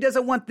troubled. He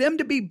doesn't want them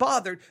to be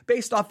bothered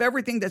based off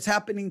everything that's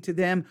happening to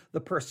them, the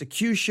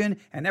persecution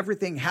and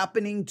everything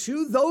happening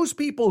to those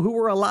people who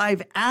were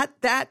alive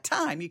at that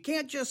time. You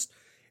can't just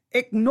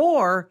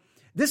ignore.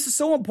 This is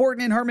so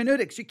important in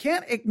hermeneutics. You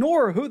can't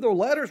ignore who the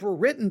letters were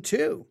written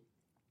to.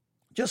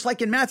 Just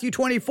like in Matthew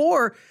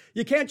 24,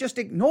 you can't just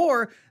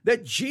ignore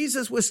that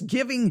Jesus was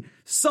giving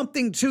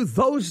something to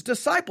those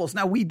disciples.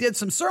 Now, we did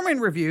some sermon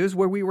reviews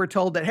where we were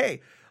told that,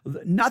 hey,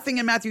 nothing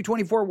in Matthew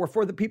 24 were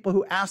for the people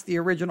who asked the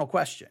original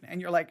question.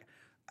 And you're like,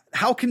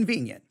 how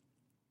convenient.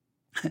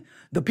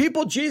 The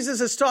people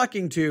Jesus is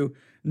talking to,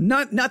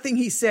 nothing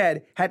he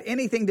said had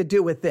anything to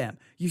do with them.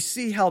 You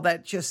see how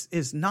that just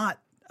is not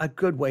a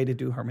good way to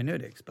do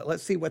hermeneutics, but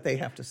let's see what they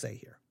have to say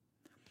here.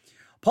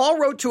 Paul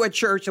wrote to a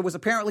church that was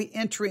apparently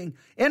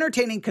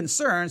entertaining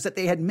concerns that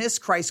they had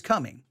missed Christ's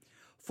coming.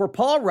 For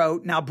Paul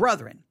wrote, now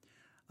brethren,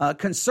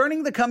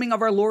 concerning the coming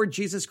of our Lord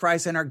Jesus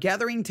Christ and our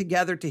gathering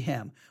together to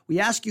him, we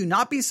ask you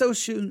not be so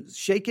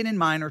shaken in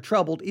mind or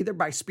troubled, either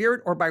by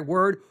spirit or by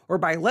word or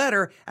by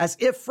letter, as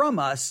if from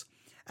us,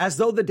 as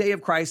though the day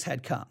of Christ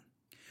had come.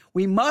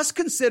 We must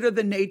consider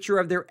the nature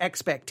of their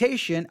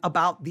expectation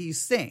about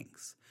these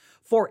things.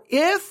 For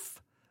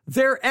if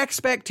their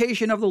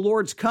expectation of the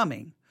Lord's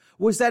coming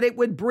was that it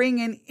would bring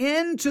an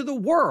end to the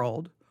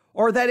world,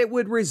 or that it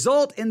would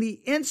result in the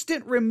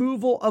instant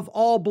removal of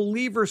all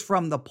believers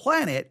from the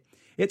planet,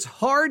 it's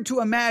hard to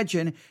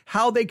imagine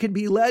how they could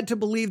be led to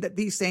believe that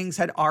these things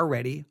had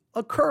already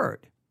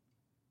occurred.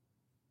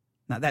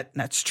 Now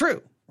that's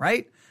true,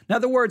 right? In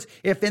other words,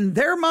 if in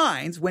their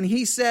minds, when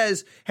he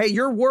says, hey,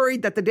 you're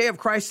worried that the day of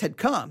Christ had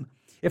come,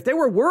 if they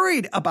were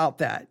worried about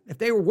that, if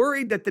they were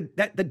worried that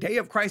the day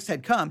of Christ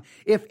had come,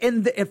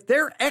 if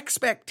their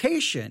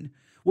expectation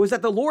was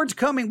that the Lord's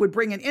coming would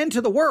bring an end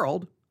to the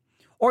world,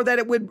 or that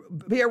it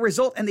would be a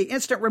result in the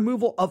instant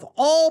removal of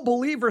all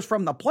believers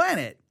from the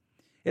planet,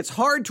 it's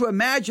hard to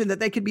imagine that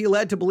they could be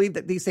led to believe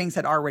that these things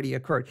had already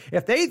occurred.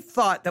 If they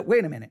thought that,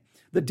 wait a minute,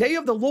 the day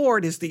of the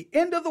Lord is the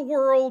end of the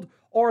world,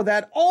 or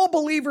that all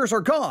believers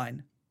are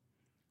gone,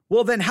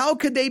 well, then how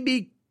could they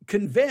be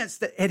convinced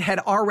that it had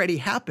already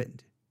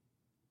happened?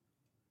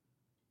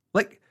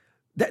 Like,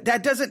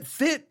 that doesn't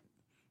fit.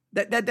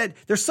 That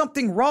there's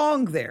something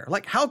wrong there.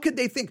 Like, how could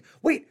they think,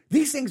 wait,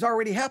 these things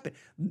already happened?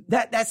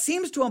 That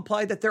seems to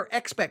imply that their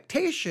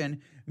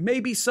expectation may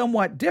be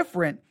somewhat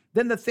different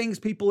than the things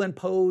people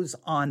impose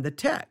on the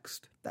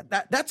text.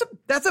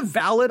 That's a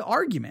valid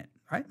argument,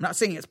 right? I'm not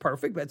saying it's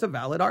perfect, but it's a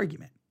valid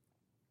argument.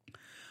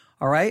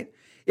 All right?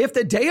 If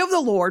the day of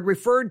the Lord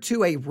referred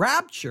to a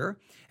rapture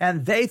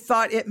and they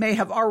thought it may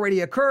have already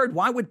occurred,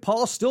 why would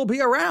Paul still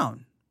be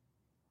around?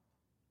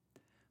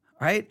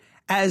 Right?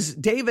 As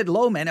David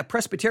Lohman, a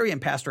Presbyterian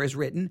pastor, has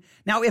written,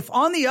 now if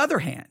on the other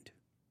hand,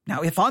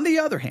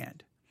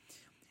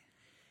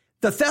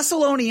 the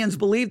Thessalonians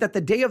believed that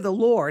the day of the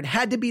Lord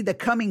had to be the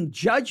coming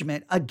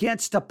judgment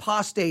against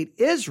apostate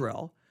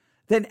Israel,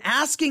 then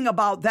asking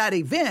about that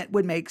event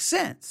would make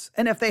sense.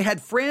 And if they had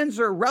friends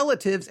or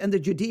relatives in the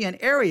Judean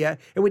area,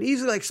 it would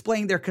easily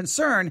explain their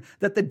concern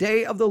that the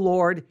day of the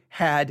Lord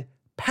had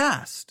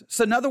passed.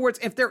 So in other words,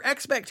 if their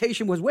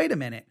expectation was, wait a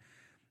minute,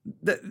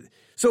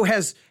 so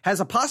has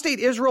apostate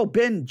Israel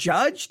been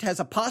judged? Has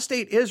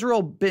apostate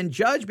Israel been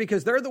judged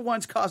because they're the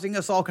ones causing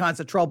us all kinds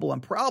of trouble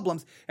and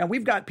problems, and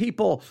we've got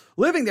people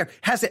living there?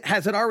 Has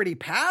it already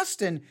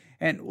passed? And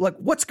look,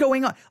 what's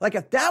going on? Like,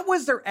 if that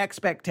was their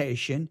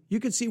expectation, you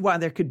could see why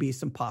there could be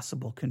some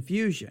possible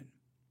confusion.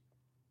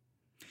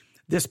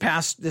 This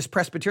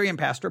Presbyterian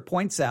pastor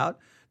points out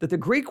that the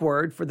Greek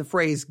word for the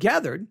phrase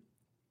gathered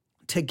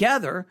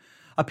together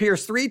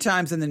appears 3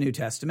 times in the New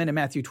Testament. In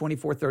Matthew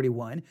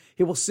 24:31,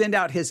 he will send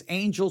out his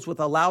angels with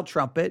a loud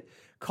trumpet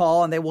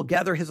call, and they will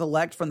gather his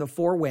elect from the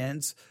 4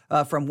 winds,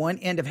 from one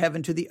end of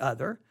heaven to the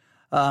other.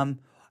 And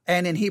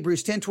in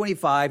Hebrews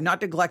 10:25,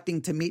 not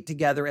neglecting to meet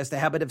together as the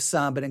habit of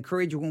some, but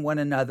encouraging one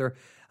another,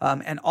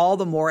 and all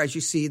the more as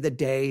you see the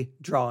day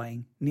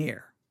drawing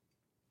near.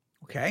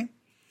 Okay?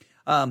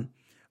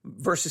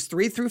 Verses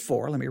 3 through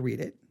 4, let me read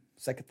it.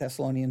 2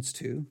 Thessalonians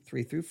 2,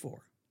 3 through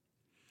 4.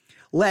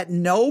 Let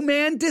no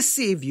man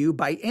deceive you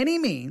by any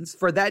means,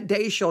 for that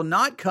day shall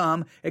not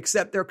come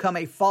except there come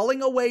a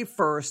falling away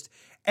first,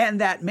 and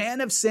that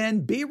man of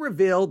sin be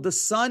revealed, the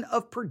son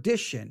of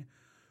perdition,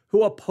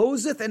 who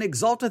opposeth and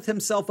exalteth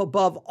himself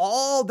above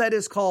all that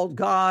is called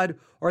God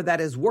or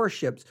that is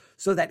worshipped,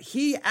 so that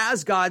he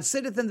as God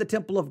sitteth in the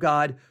temple of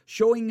God,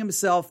 showing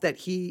himself that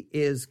he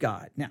is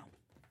God. Now,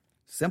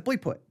 simply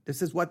put,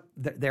 this is what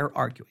they're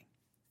arguing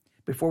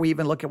before we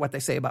even look at what they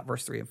say about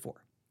verse 3 and 4.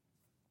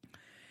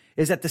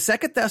 Is that the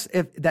second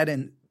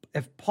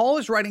if Paul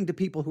is writing to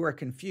people who are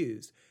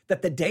confused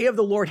that the day of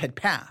the Lord had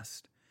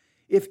passed,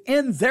 if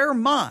in their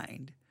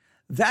mind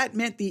that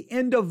meant the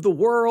end of the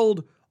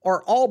world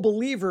or all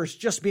believers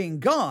just being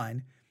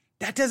gone,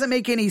 that doesn't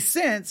make any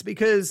sense,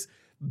 because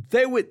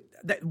they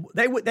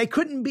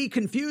couldn't be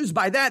confused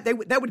by that.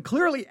 That would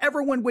clearly,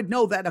 everyone would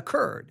know that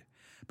occurred.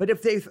 But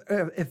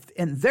if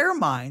in their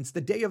minds the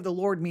day of the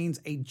Lord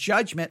means a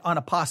judgment on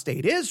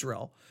apostate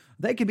Israel,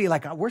 they could be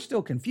like, we're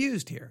still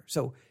confused here.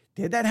 So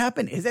did that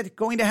happen? Is it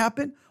going to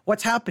happen?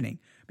 What's happening?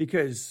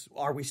 Because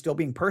are we still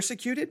being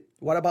persecuted?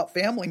 What about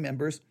family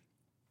members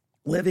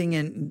living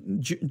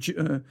in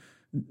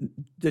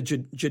the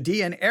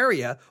Judean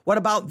area? What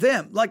about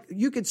them? Like,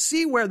 you could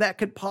see where that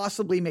could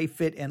possibly may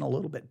fit in a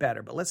little bit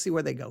better, but let's see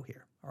where they go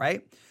here. All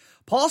right.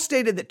 Paul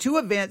stated that 2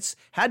 events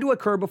had to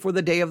occur before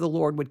the day of the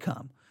Lord would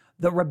come: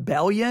 the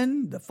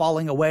rebellion, the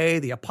falling away,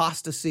 the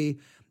apostasy,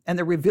 and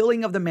the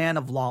revealing of the man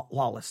of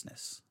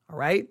lawlessness. All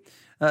right.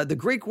 The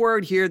Greek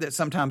word here that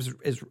sometimes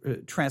is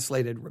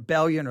translated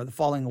rebellion or the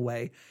falling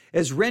away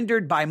is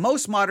rendered by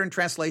most modern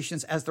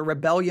translations as the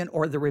rebellion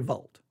or the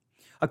revolt.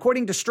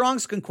 According to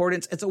Strong's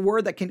Concordance, it's a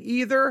word that can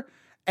either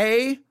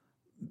A,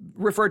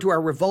 refer to a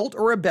revolt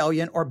or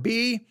rebellion, or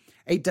B,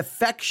 a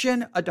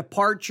defection, a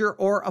departure,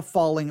 or a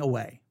falling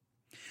away.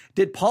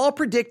 Did Paul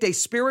predict a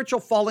spiritual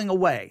falling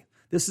away?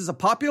 This is a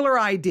popular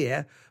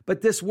idea,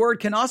 but this word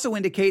can also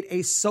indicate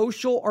a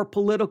social or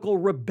political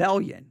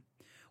rebellion.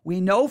 We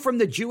know from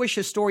the Jewish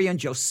historian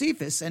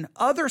Josephus and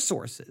other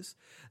sources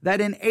that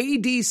in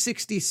AD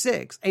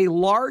 66, a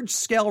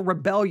large-scale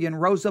rebellion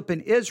rose up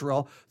in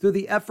Israel through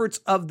the efforts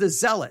of the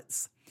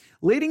Zealots,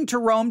 leading to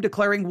Rome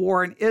declaring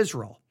war on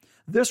Israel.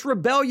 This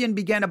rebellion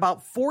began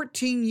about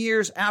 14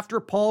 years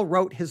after Paul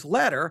wrote his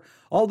letter,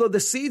 although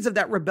the seeds of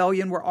that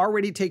rebellion were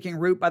already taking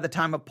root by the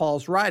time of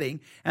Paul's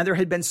writing, and there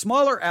had been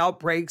smaller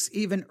outbreaks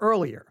even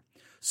earlier.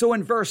 So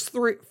in verse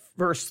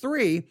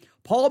 3,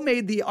 Paul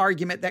made the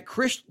argument that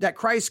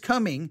Christ's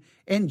coming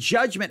in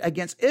judgment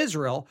against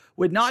Israel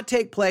would not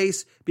take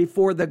place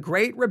before the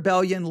great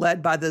rebellion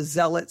led by the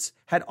Zealots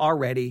had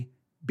already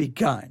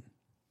begun.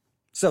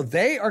 So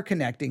they are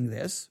connecting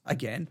this,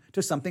 again,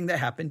 to something that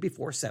happened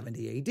before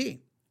 70 AD.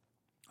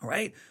 All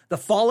right? The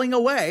falling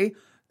away,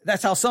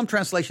 that's how some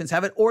translations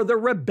have it, or the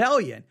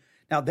rebellion.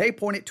 Now, they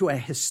point it to a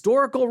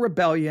historical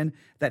rebellion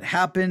that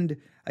happened,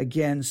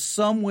 again,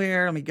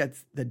 somewhere. Let me get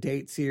the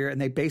dates here.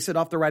 And they base it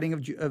off the writing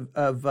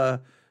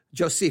of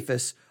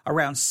Josephus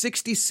around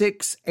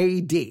 66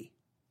 AD.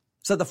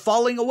 So the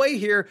falling away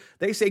here,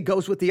 they say,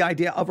 goes with the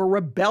idea of a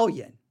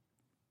rebellion.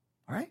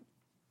 All right?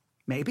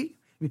 Maybe.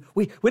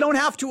 We don't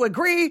have to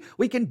agree.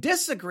 We can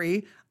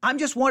disagree.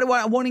 What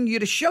I'm wanting you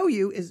to show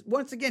you is,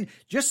 once again,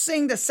 just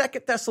saying the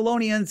 2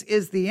 Thessalonians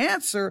is the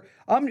answer.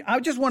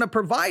 I just want to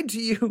provide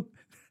to you.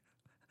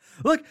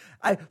 Look,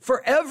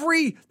 for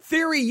every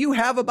theory you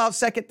have about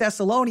 2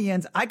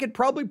 Thessalonians, I could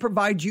probably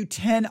provide you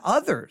 10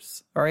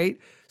 others. All right.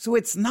 So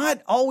it's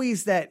not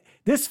always that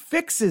this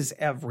fixes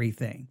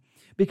everything.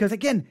 Because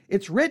again,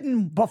 it's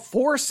written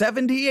before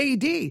 70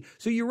 AD.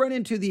 So you run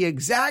into the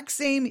exact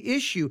same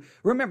issue.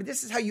 Remember,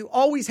 this is how you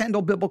always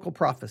handle biblical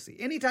prophecy.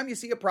 Anytime you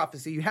see a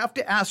prophecy, you have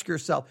to ask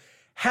yourself,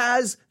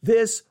 has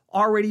this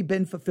already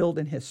been fulfilled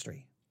in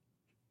history?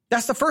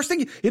 That's the first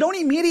thing. You don't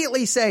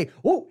immediately say,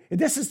 oh,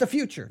 this is the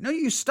future. No,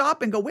 you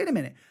stop and go, wait a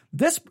minute.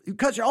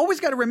 Because you always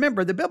got to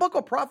remember the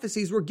biblical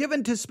prophecies were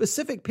given to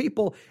specific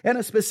people in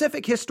a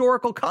specific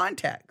historical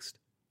context.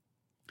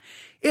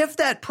 If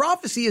that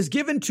prophecy is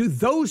given to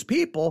those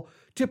people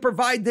to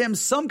provide them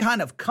some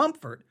kind of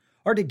comfort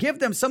or to give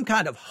them some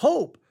kind of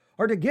hope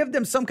or to give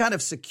them some kind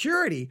of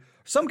security,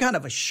 some kind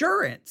of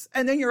assurance,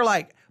 and then you're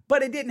like,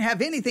 but it didn't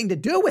have anything to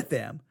do with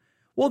them,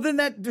 well, then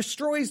that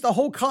destroys the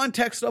whole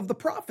context of the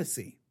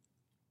prophecy.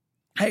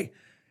 Hey,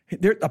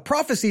 a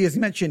prophecy is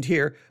mentioned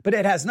here, but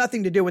it has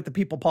nothing to do with the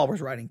people Paul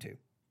was writing to.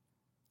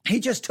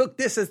 He just took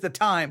this as the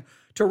time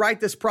to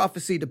write this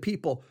prophecy to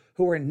people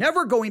who were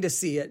never going to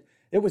see it.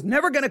 It was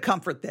never going to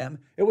comfort them.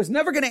 It was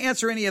never going to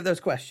answer any of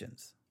those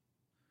questions.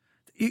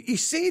 You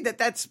see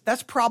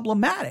that's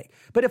problematic.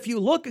 But if you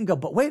look and go,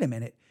 but wait a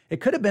minute,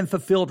 it could have been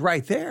fulfilled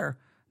right there.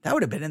 That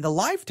would have been in the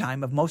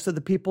lifetime of most of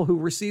the people who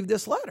received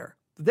this letter.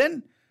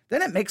 Then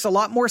it makes a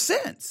lot more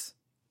sense.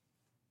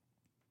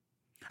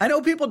 I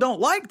know people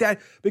don't like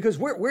that because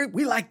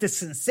we like the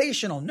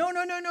sensational.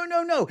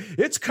 No.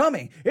 It's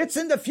coming. It's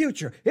in the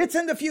future. It's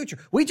in the future.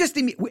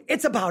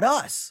 It's about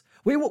us.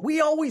 We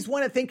always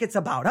want to think it's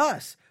about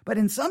us. But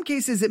in some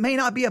cases, it may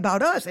not be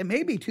about us. It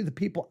may be to the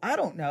people. I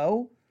don't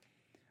know.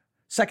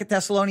 2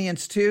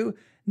 Thessalonians 2.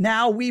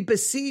 Now we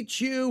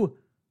beseech you,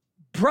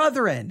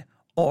 brethren.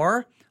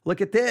 Or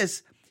look at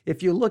this.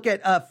 If you look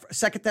at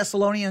 2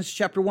 Thessalonians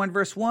chapter 1,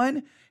 verse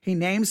 1, he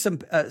names some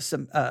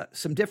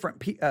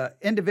different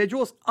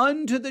individuals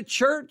unto the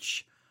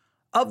church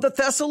of the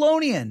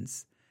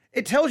Thessalonians.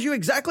 It tells you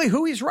exactly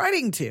who he's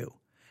writing to.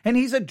 And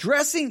he's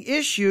addressing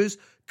issues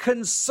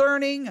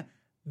concerning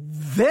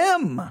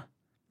them.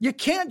 You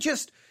can't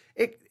just,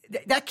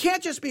 that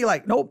can't just be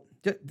like, nope,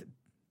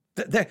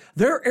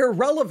 they're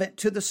irrelevant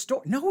to the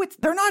story. No,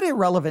 they're not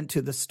irrelevant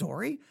to the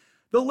story.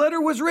 The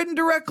letter was written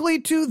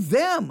directly to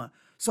them.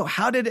 So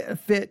how did it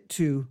fit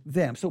to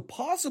them? So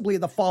possibly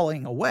the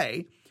falling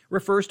away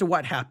refers to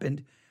what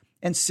happened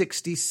in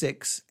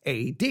 66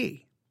 AD.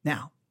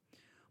 Now,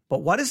 but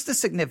what is the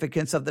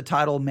significance of the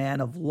title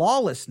Man of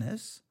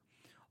Lawlessness?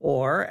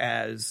 Or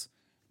as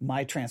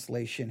my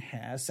translation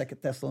has, 2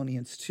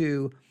 Thessalonians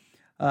 2,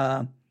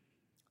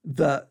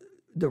 the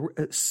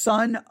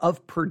son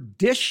of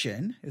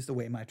perdition is the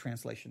way my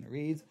translation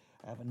reads.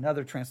 I have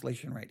another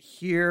translation right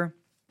here.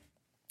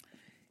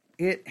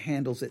 It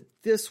handles it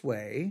this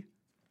way.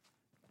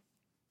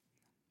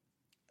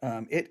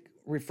 It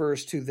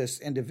refers to this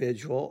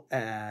individual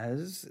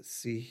as, let's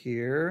see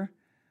here,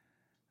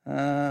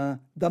 the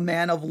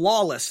man of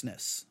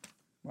lawlessness,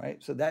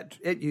 right? So that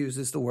it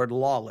uses the word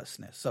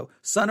lawlessness. So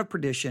son of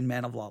perdition,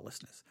 man of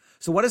lawlessness.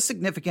 So what is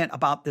significant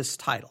about this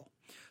title?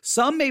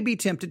 Some may be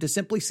tempted to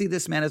simply see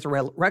this man as a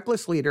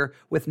reckless leader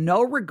with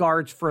no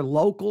regards for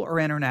local or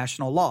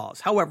international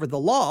laws. However, the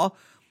law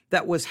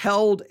that was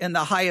held in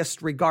the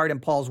highest regard in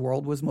Paul's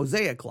world was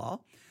Mosaic law,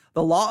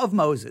 the law of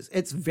Moses.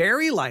 It's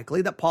very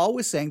likely that Paul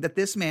was saying that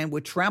this man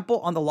would trample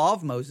on the law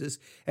of Moses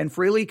and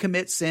freely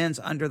commit sins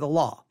under the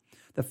law.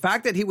 The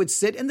fact that he would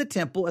sit in the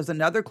temple is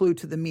another clue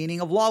to the meaning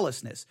of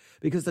lawlessness,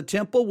 because the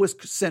temple was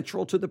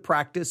central to the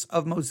practice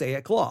of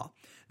Mosaic law.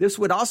 This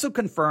would also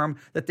confirm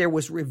that there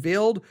was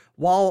revealed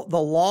while the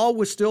law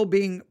was still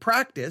being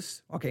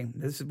practiced. Okay,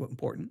 this is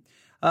important.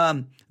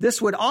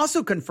 This would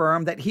also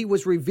confirm that he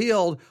was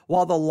revealed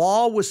while the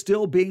law was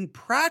still being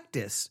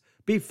practiced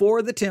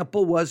before the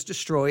temple was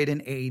destroyed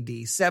in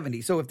AD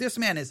 70. So if this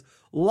man is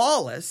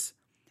lawless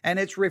and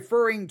it's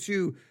referring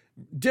to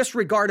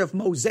disregard of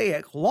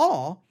Mosaic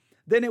law,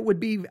 then it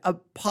would be a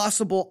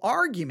possible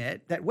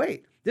argument that,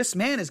 wait, this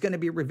man is going to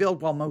be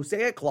revealed while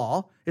Mosaic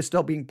law is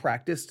still being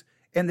practiced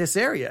in this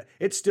area.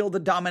 It's still the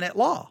dominant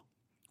law.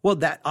 Well,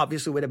 that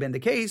obviously would have been the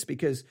case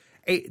because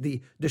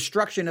the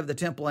destruction of the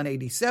temple in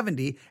AD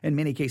 70 in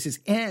many cases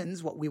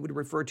ends what we would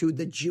refer to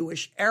the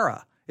Jewish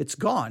era. It's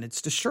gone.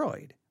 It's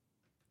destroyed.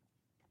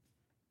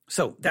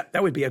 So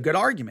that would be a good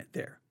argument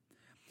there.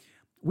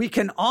 We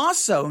can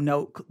also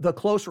note the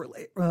close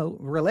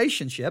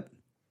relationship.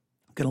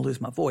 I'm going to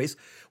lose my voice.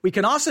 We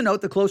can also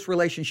note the close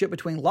relationship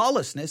between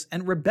lawlessness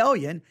and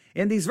rebellion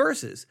in these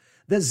verses.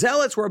 The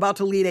Zealots were about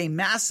to lead a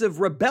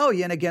massive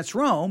rebellion against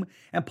Rome,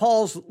 and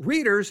Paul's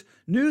readers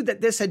knew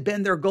that this had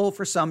been their goal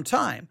for some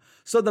time.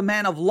 So the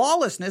man of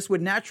lawlessness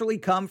would naturally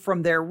come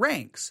from their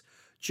ranks.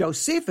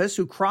 Josephus,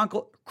 who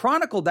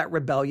chronicled that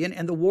rebellion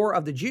and the war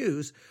of the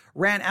Jews,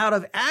 ran out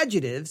of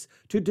adjectives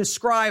to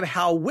describe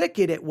how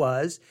wicked it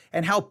was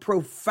and how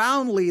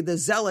profoundly the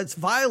Zealots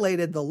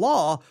violated the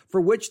law for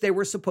which they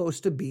were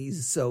supposed to be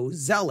so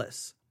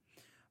zealous.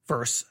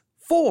 Verse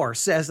 4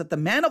 says that the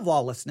man of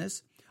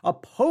lawlessness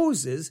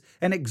opposes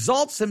and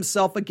exalts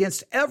himself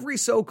against every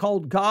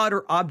so-called God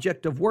or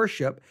object of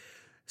worship,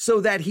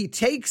 so that he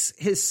takes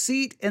his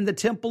seat in the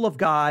temple of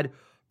God,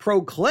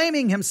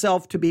 proclaiming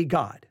himself to be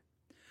God.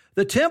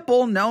 The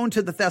temple, known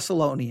to the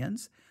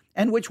Thessalonians,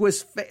 and which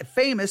was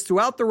famous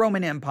throughout the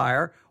Roman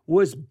Empire,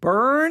 was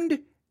burned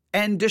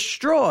and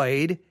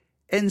destroyed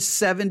in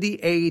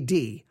 70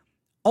 AD,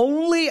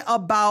 only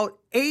about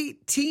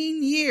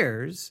 18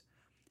 years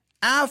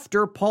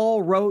after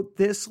Paul wrote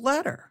this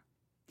letter.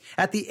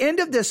 At the end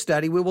of this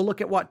study, we will look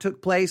at what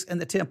took place in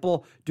the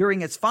temple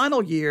during its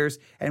final years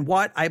and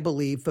what I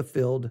believe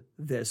fulfilled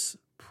this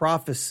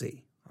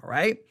prophecy. All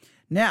right.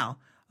 Now,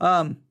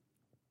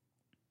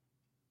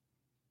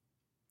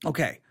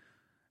 okay.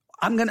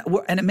 In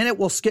a minute,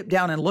 we'll skip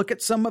down and look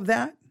at some of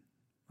that.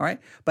 All right.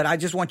 But I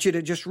just want you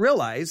to just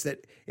realize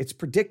that it's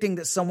predicting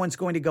that someone's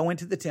going to go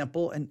into the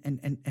temple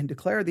and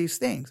declare these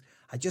things.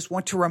 I just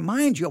want to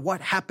remind you of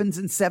what happens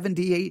in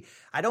 78.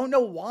 I don't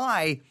know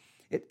why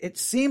it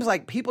seems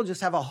like people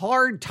just have a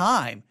hard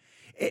time.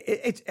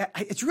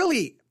 It's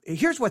really,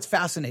 here's what's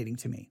fascinating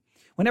to me.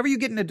 Whenever you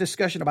get in a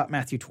discussion about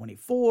Matthew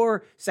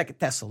 24, 2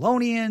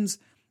 Thessalonians,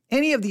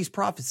 any of these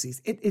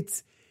prophecies,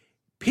 it's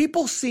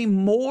people seem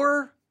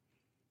more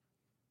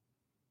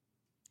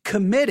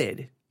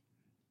committed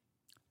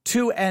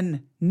to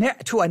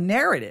a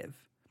narrative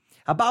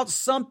about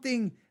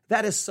something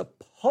that is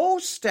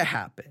supposed to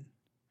happen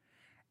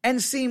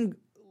and seem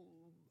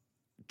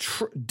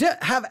to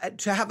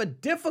have a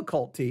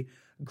difficulty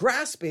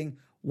grasping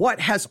what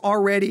has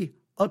already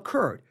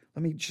occurred.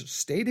 Let me just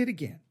state it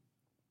again.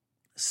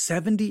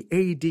 70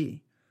 AD,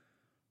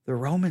 the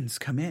Romans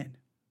come in.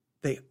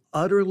 They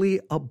utterly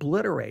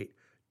obliterate,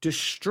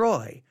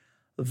 destroy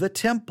the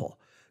temple,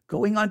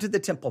 going onto the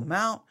Temple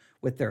Mount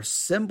with their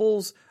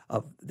symbols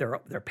of their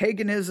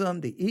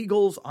paganism, the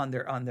eagles on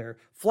their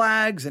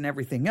flags and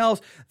everything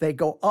else. They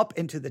go up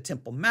into the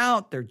Temple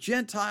Mount. They're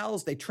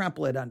Gentiles. They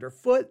trample it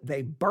underfoot.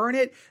 They burn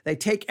it. They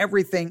take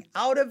everything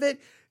out of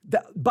it.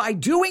 By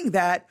doing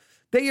that,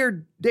 they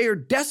are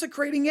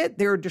desecrating it.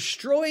 They are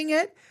destroying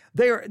it.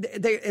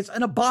 It's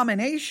an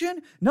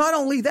abomination. Not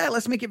only that,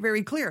 let's make it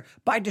very clear.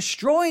 By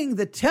destroying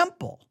the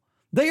temple,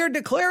 they are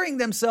declaring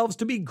themselves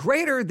to be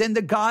greater than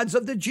the gods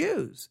of the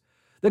Jews.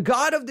 The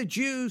God of the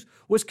Jews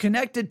was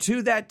connected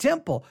to that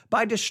temple.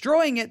 By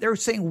destroying it, they're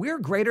saying, we're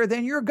greater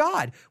than your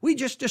God. We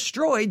just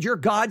destroyed your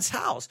God's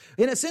house.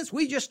 In a sense,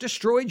 we just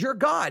destroyed your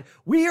God.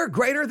 We are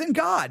greater than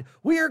God.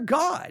 We are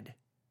God.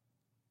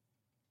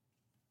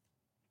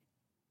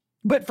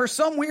 But for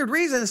some weird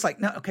reason, it's like,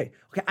 no, okay,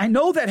 I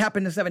know that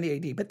happened in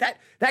 70 AD, but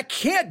that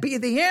can't be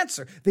the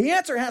answer. The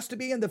answer has to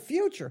be in the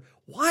future.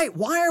 Why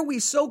are we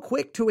so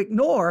quick to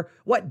ignore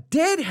what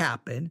did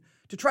happen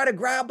to try to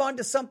grab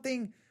onto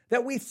something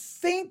that we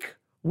think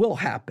will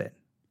happen?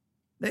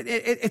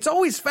 It's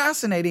always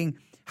fascinating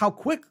how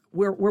quick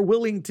we're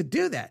willing to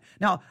do that.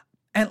 Now,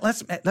 and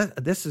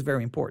this is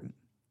very important.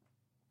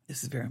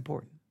 This is very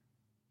important.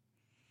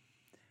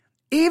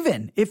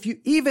 Even if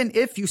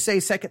you say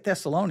 2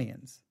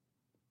 Thessalonians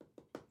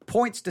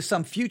points to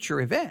some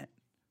future event,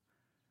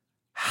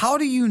 how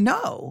do you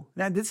know?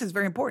 Now, this is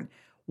very important.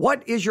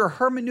 What is your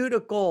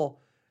hermeneutical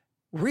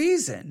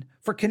reason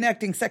for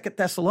connecting 2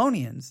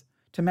 Thessalonians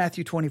to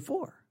Matthew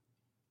 24?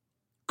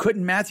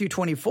 Couldn't Matthew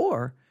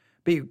 24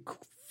 be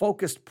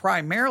focused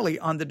primarily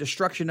on the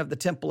destruction of the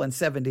temple in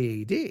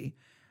 70 AD?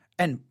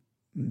 And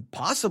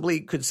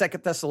possibly could 2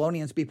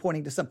 Thessalonians be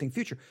pointing to something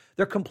future?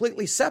 They're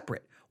completely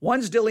separate.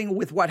 One's dealing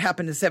with what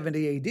happened in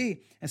 70 AD,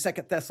 and 2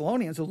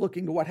 Thessalonians is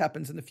looking to what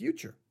happens in the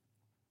future.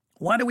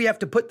 Why do we have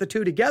to put the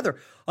two together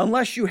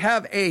unless you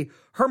have a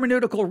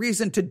hermeneutical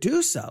reason to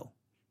do so?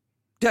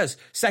 Does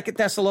 2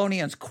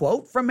 Thessalonians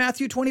quote from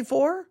Matthew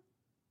 24?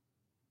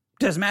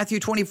 Does Matthew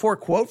 24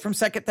 quote from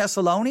 2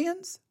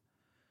 Thessalonians?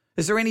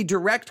 Is there any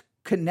direct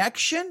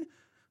connection?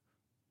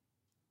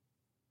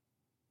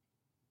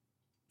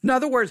 In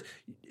other words,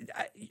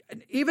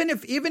 even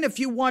if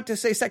you want to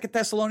say 2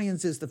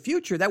 Thessalonians is the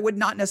future, that would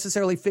not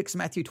necessarily fix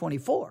Matthew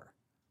 24.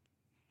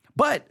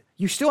 But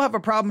you still have a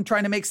problem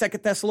trying to make 2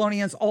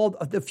 Thessalonians all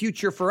of the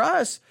future for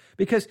us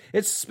because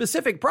it's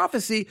specific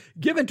prophecy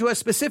given to a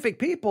specific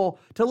people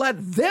to let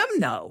them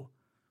know.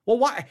 Well,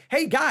 why?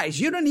 Hey, guys,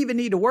 you don't even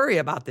need to worry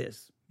about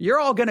this. You're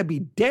all going to be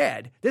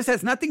dead. This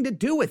has nothing to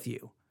do with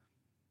you.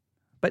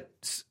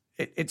 But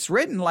it's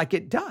written like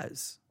it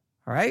does.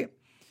 All right.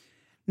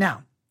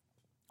 Now,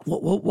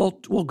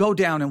 we'll go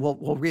down and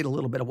we'll read a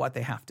little bit of what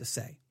they have to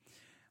say.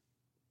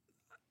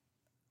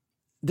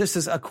 This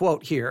is a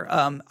quote here.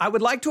 I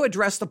would like to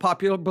address the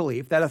popular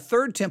belief that a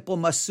third temple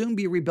must soon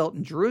be rebuilt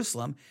in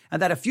Jerusalem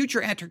and that a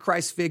future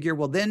Antichrist figure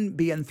will then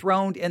be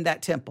enthroned in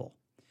that temple.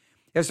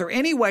 Is there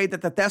any way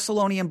that the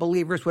Thessalonian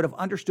believers would have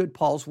understood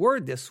Paul's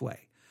word this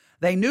way?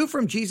 They knew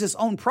from Jesus'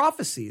 own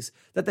prophecies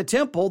that the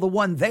temple, the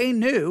one they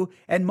knew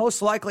and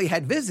most likely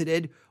had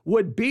visited,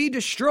 would be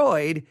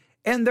destroyed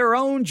in their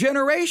own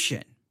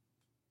generation,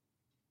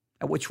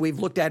 which we've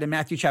looked at in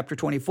Matthew chapter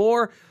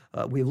 24.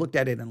 We've looked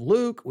at it in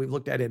Luke. We've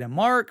looked at it in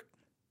Mark.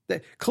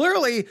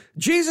 Clearly,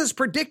 Jesus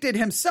predicted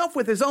himself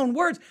with his own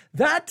words,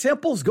 that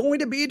temple's going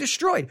to be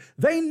destroyed.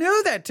 They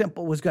knew that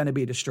temple was going to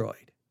be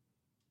destroyed.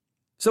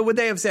 So would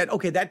they have said,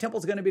 okay, that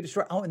temple's going to be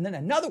destroyed. Oh, and then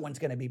another one's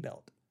going to be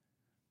built.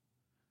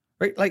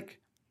 Right? Like,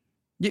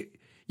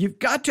 you've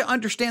got to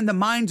understand the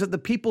minds of the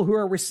people who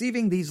are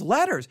receiving these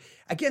letters.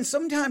 Again,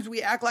 sometimes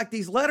we act like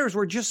these letters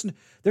were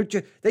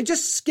they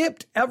just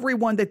skipped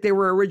everyone that they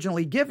were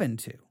originally given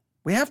to.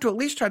 We have to at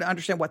least try to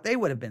understand what they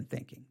would have been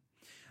thinking.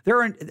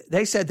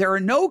 They said there are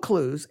no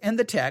clues in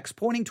the text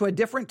pointing to a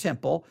different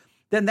temple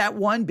than that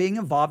one being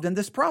involved in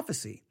this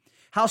prophecy.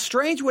 How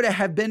strange would it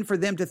have been for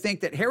them to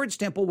think that Herod's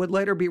temple would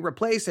later be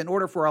replaced in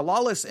order for a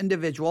lawless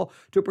individual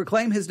to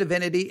proclaim his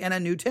divinity in a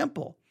new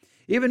temple.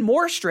 Even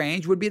more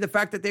strange would be the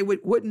fact that they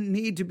wouldn't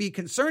need to be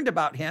concerned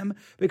about him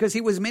because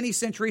he was many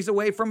centuries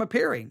away from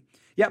appearing.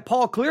 Yet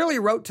Paul clearly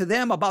wrote to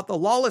them about the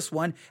lawless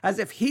one as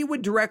if he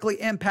would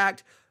directly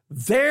impact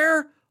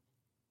their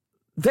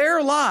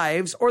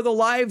lives or the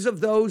lives of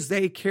those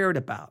they cared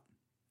about.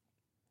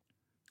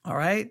 All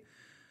right?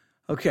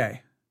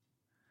 Okay.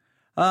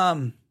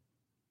 I'm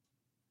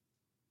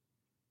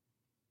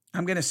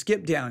going to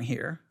skip down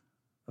here.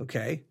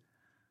 Okay.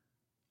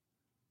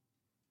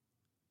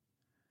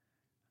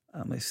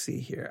 Let's see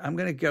here. I'm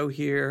going to go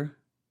here.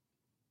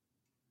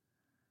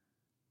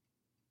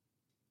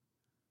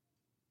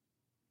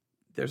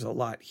 There's a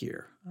lot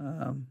here.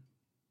 I'm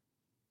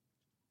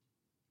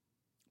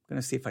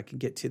going to see if I can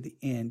get to the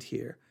end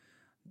here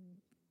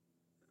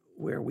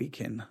where we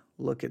can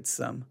look at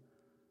some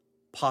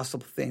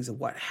possible things of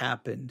what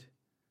happened.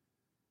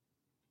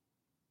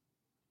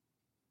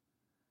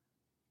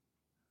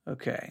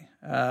 Okay.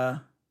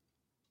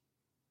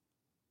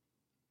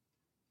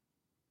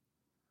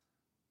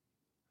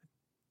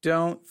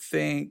 Don't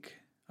think.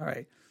 All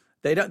right.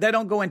 They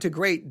don't go into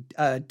great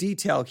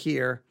detail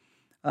here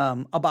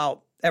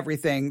about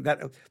everything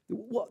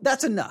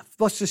that's enough.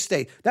 Let's just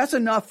stay. That's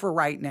enough for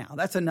right now.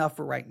 That's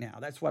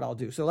what I'll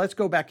do. So let's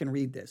go back and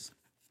read this.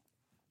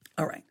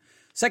 All right.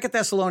 2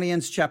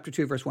 Thessalonians chapter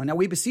 2, verse 1. Now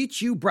we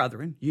beseech you,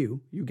 brethren,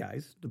 you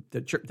guys,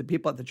 the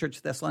people at the church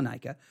of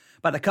Thessalonica,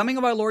 by the coming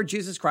of our Lord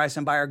Jesus Christ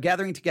and by our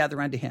gathering together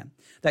unto him,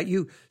 that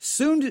you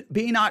soon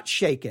be not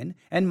shaken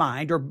in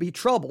mind or be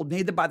troubled,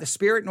 neither by the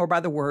Spirit nor by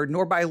the word,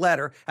 nor by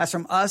letter, as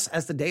from us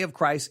as the day of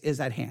Christ is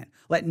at hand.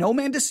 Let no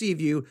man deceive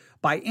you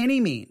by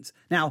any means.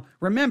 Now,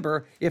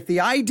 remember, if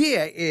the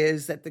idea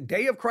is that the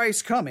day of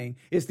Christ coming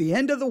is the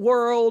end of the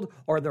world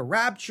or the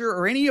rapture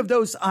or any of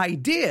those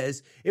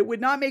ideas, it would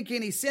not make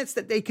any sense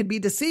that they could be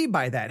deceived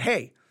by that.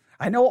 Hey,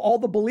 I know all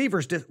the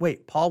believers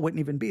wait, Paul wouldn't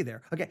even be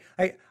there. Okay,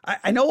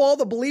 I know all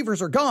the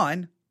believers are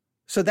gone,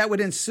 so that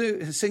would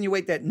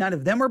insinuate that none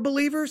of them are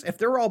believers. If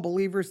they're all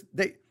believers,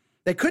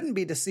 they couldn't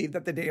be deceived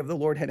that the day of the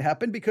Lord had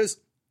happened because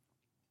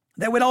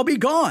they would all be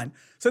gone.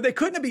 So they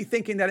couldn't be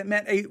thinking that it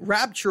meant a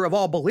rapture of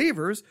all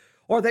believers,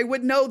 or they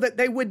would know that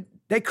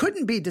they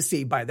couldn't be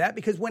deceived by that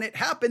because when it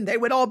happened, they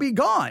would all be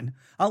gone,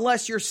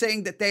 unless you're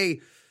saying that they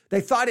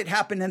thought it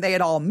happened and they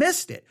had all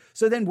missed it.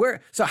 So then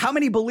so how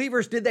many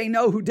believers did they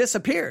know who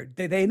disappeared?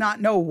 Did they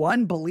not know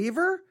one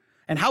believer?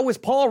 And how was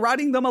Paul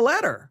writing them a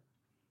letter?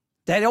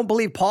 They don't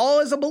believe Paul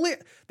is a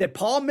believer. Did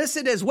Paul miss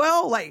it as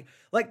well? Like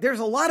there's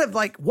a lot of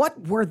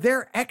what were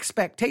their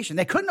expectations?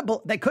 They couldn't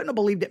have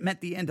believed it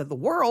meant the end of the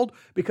world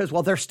because,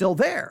 well, they're still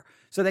there.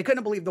 So they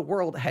couldn't believe the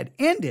world had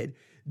ended.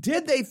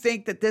 Did they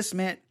think that this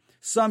meant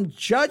some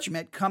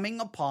judgment coming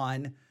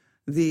upon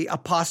the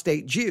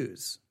apostate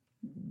Jews?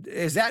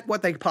 Is that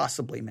what they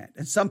possibly meant?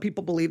 And some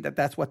people believe that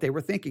that's what they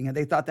were thinking, and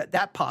they thought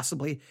that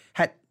possibly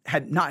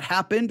had not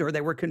happened, or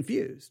they were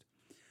confused.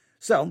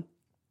 So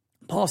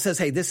Paul says,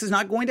 hey, this is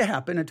not going to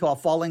happen until a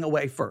falling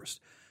away first.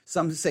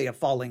 Some say a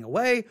falling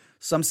away,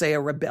 some say a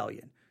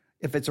rebellion.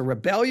 If it's a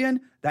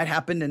rebellion, that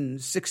happened in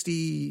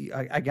 60,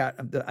 I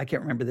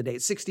can't remember the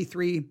date,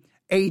 63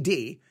 AD,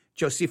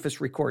 Josephus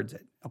records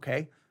it,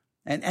 okay?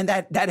 And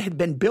that had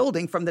been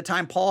building from the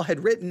time Paul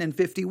had written in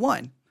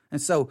 51.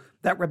 And so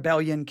that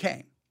rebellion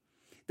came.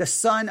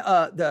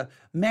 The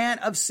man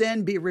of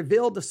sin be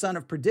revealed, the son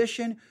of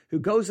perdition, who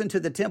goes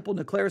into the temple and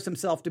declares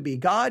himself to be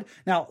God.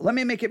 Now, let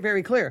me make it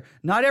very clear.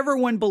 Not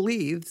everyone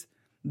believes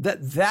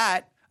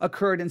that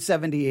occurred in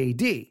 70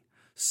 AD.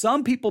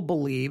 Some people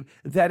believe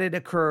that it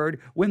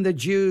occurred when the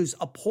Jews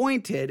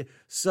appointed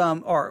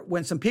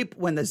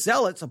when the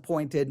Zealots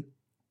appointed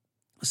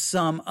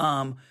some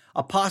an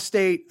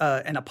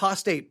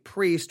apostate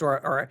priest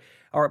or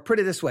put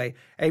it this way,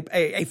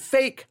 a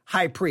fake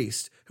high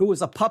priest who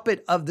was a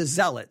puppet of the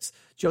Zealots.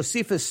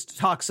 Josephus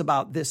talks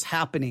about this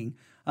happening.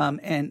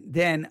 And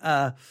then,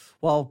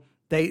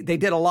 they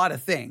did a lot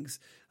of things.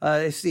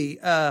 Let's see.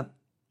 The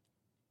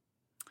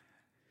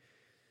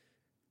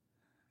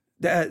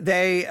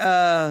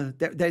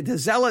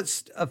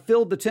Zealots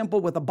filled the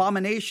temple with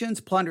abominations,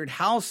 plundered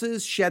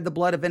houses, shed the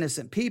blood of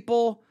innocent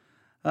people.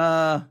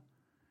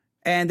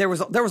 And there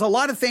was a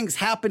lot of things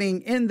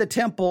happening in the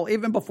temple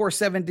even before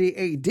 70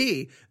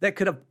 AD that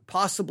could have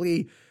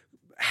possibly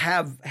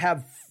have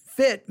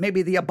fit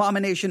maybe the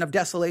abomination of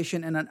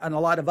desolation and a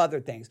lot of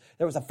other things.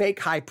 There was a fake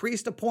high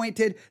priest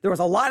appointed. There was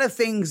a lot of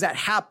things that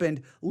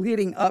happened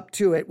leading up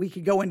to it. We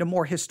could go into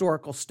more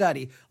historical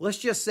study. Let's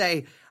just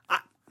say,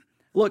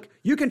 look,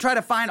 you can try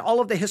to find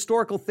all of the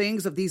historical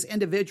things of these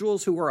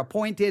individuals who were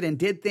appointed and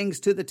did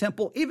things to the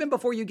temple even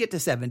before you get to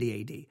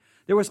 70 AD.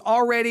 There was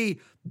already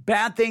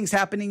bad things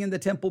happening in the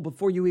temple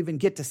before you even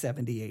get to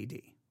 70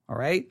 AD. All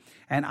right.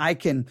 And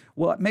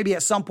maybe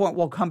at some point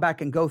we'll come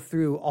back and go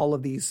through all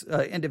of these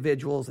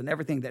individuals and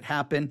everything that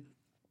happened.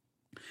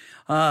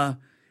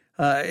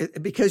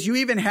 Because you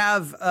even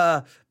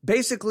have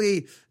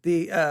basically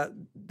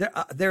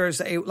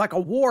there's a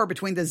war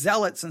between the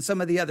Zealots and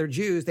some of the other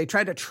Jews. They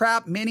tried to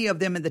trap many of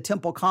them in the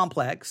temple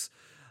complex.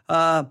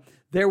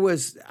 There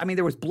was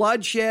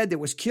bloodshed, there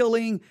was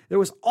killing, there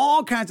was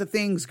all kinds of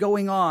things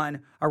going on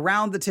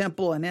around the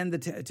temple and in the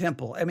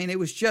temple. I mean, it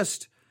was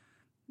just,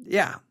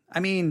 yeah. I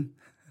mean,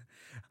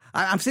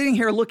 I'm sitting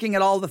here looking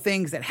at all the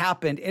things that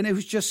happened, and it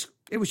was just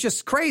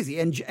crazy.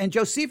 And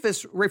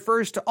Josephus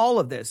refers to all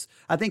of this.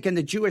 I think in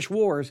the Jewish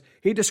Wars,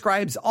 he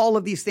describes all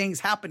of these things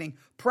happening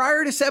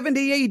prior to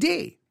 70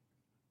 AD.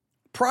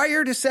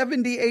 Prior to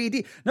 70 AD.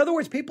 In other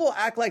words, people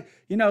act like,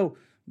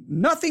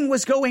 nothing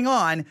was going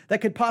on that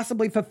could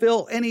possibly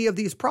fulfill any of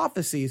these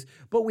prophecies.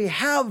 But we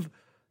have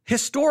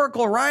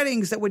historical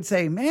writings that would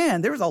say,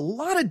 man, there was a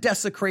lot of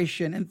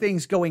desecration and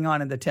things going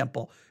on in the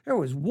temple. There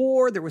was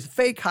war, there was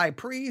fake high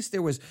priest,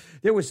 there was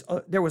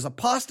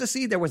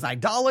apostasy, there was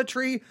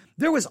idolatry,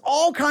 there was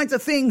all kinds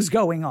of things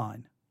going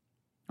on.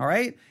 All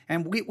right.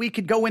 And we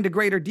could go into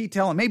greater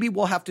detail, and maybe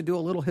we'll have to do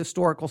a little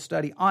historical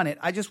study on it.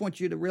 I just want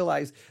you to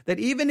realize that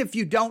even if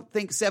you don't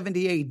think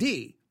 70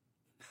 AD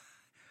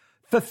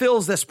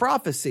fulfills this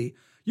prophecy,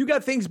 you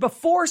got things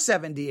before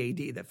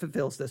 70 AD that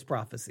fulfills this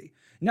prophecy.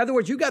 In other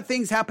words, you got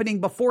things happening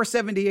before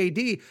 70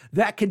 AD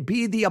that could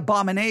be the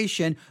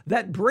abomination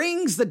that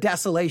brings the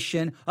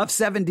desolation of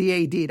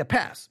 70 AD to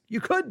pass.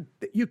 You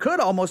could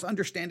almost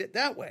understand it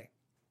that way.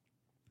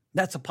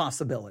 That's a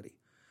possibility.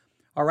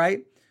 All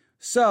right.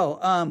 So,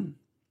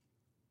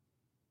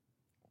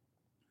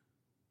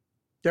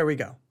 there we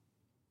go.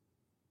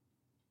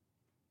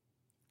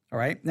 All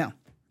right. Now,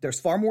 there's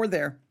far more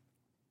there.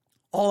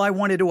 All I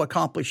wanted to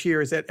accomplish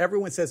here is that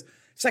everyone says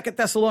 2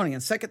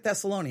 Thessalonians,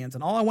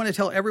 and all I want to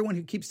tell everyone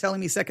who keeps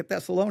telling me 2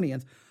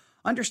 Thessalonians,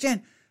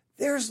 understand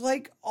there's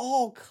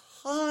all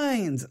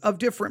kinds of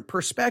different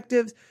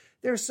perspectives.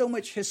 There's so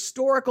much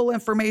historical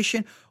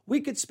information. We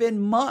could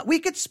spend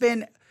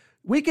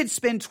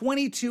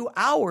 22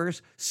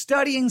 hours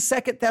studying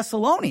 2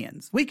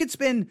 Thessalonians. We could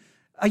spend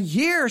a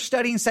year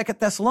studying 2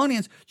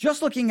 Thessalonians,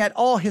 just looking at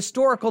all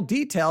historical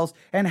details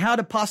and how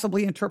to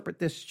possibly interpret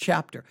this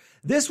chapter.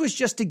 This was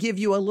just to give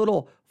you a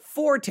little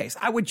foretaste.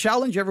 I would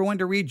challenge everyone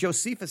to read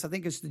Josephus. I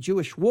think it's the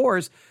Jewish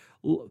Wars.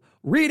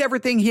 Read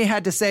everything he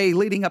had to say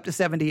leading up to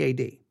 70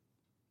 AD.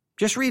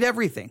 Just read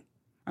everything.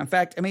 In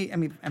fact,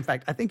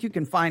 I think you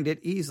can find it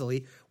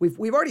easily.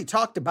 We've already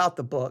talked about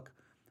the book.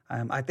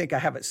 I think I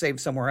have it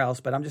saved somewhere else,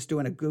 but I'm just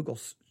doing a Google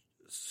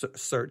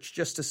search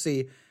just to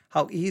see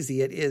how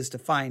easy it is to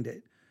find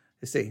it.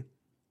 You see.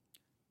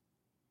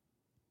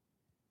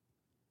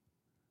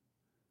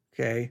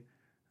 Okay.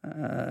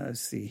 Let's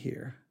see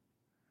here.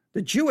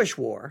 The Jewish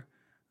War.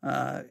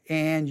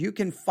 And you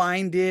can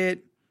find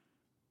it.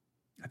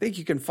 I think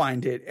you can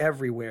find it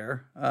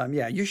everywhere.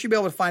 You should be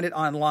able to find it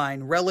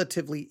online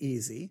relatively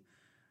easy.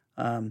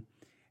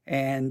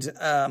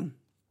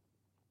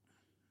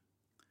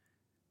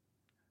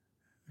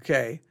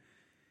 Okay.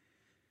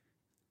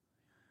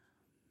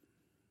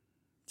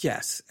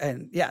 Yes.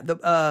 And yeah,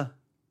 the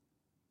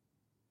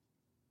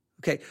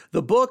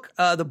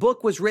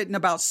book was written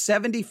about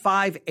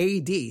 75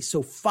 AD,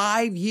 so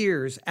 5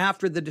 years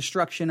after the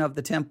destruction of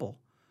the temple.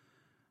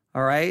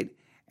 All right.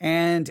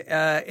 And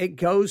it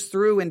goes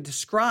through and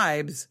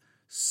describes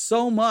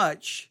so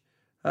much.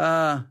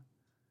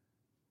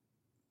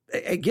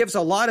 It gives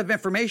a lot of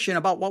information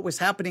about what was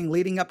happening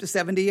leading up to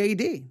 70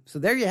 AD. So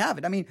there you have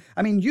it. I mean,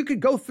 you could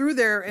go through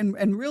there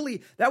and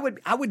really I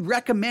would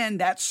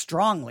recommend that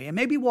strongly. And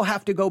maybe we'll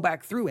have to go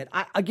back through it.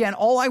 Again,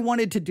 all I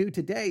wanted to do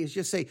today is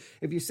just say,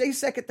 if you say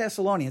 2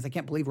 Thessalonians, I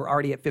can't believe we're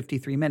already at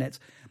 53 minutes.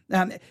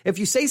 If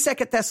you say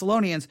 2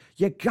 Thessalonians,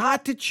 you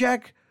got to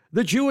check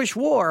the Jewish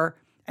War,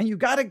 and you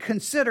got to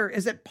consider,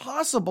 is it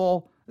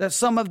possible that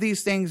some of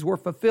these things were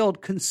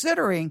fulfilled,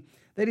 considering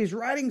that he's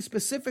writing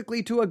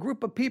specifically to a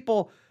group of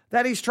people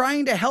that he's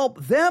trying to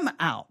help them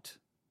out.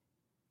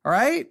 All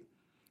right?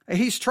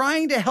 He's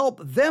trying to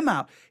help them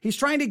out. He's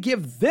trying to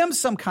give them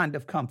some kind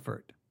of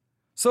comfort.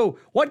 So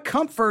what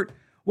comfort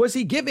was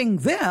he giving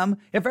them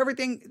if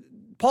everything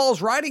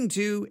Paul's writing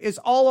to is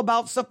all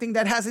about something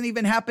that hasn't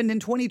even happened in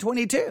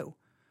 2022?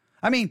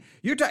 I mean,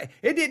 it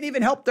didn't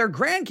even help their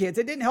grandkids.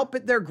 It didn't help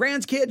their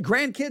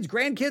grandkids.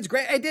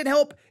 It didn't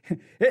help.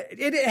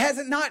 It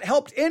hasn't not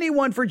helped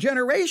anyone for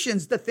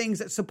generations, the things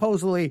that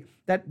supposedly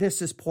that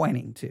this is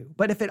pointing to.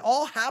 But if it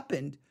all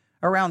happened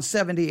around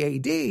 70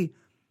 AD,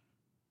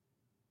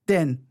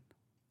 then,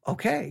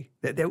 okay,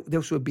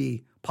 this would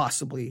be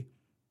possibly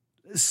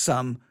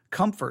some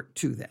comfort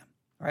to them,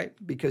 right?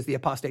 Because the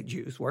apostate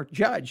Jews were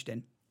judged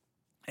and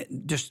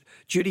just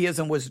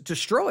Judaism was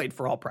destroyed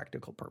for all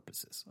practical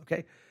purposes,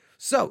 okay?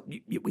 So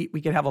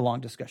we can have a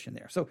long discussion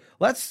there. So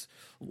we're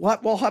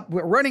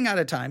running out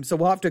of time, so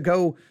we'll have to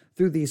go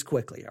through these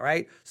quickly, all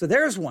right? So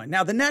there's one.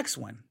 Now the next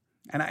one,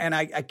 and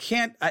I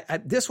can't,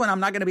 this one I'm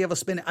not going to be able to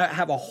spend, I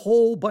have a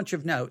whole bunch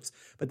of notes,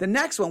 but the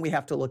next one we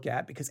have to look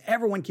at, because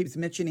everyone keeps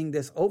mentioning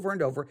this over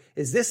and over,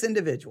 is this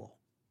individual.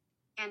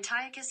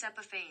 Antiochus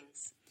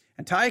Epiphanes.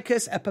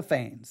 Antiochus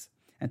Epiphanes.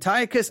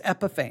 Antiochus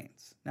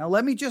Epiphanes. Now,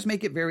 let me just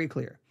make it very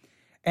clear.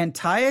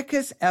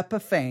 Antiochus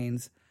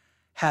Epiphanes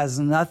has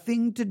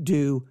nothing to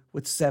do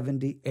with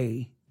 70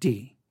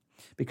 AD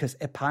because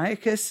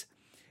Antiochus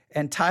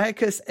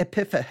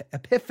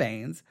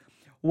Epiphanes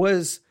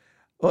was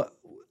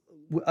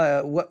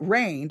what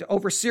reigned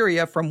over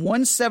Syria from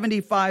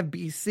 175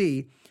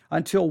 BC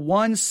until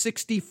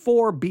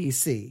 164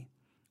 BC.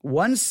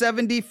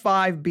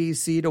 175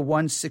 BC to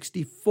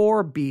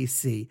 164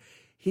 BC.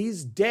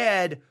 He's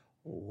dead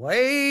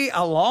way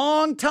a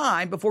long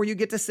time before you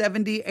get to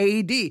 70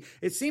 AD.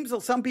 It seems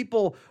that some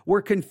people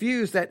were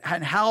confused at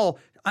how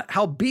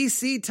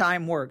BC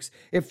time works.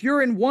 If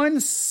you're in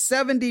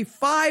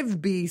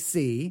 175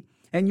 BC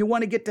and you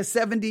want to get to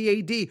 70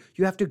 AD,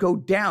 you have to go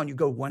down. You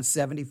go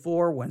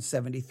 174,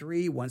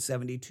 173,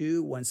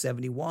 172,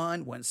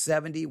 171,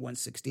 170,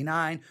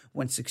 169,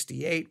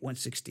 168,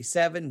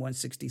 167,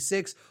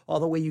 166,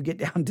 all the way you get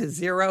down to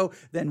 0,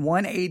 then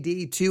 1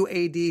 AD, 2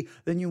 AD,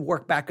 then you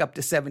work back up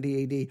to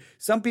 70 AD.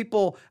 Some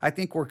people, I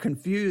think, were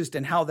confused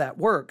in how that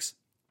works,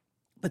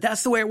 but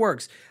that's the way it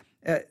works.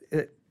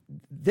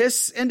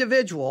 This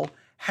individual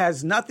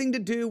has nothing to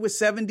do with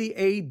 70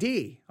 AD,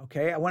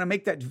 okay? I want to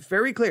make that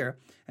very clear.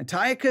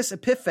 Antiochus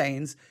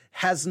Epiphanes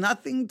has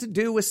nothing to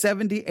do with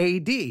 70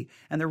 AD.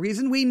 And the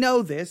reason we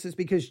know this is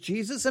because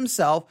Jesus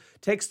himself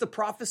takes the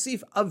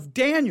prophecy of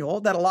Daniel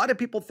that a lot of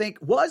people think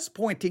was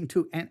pointing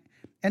to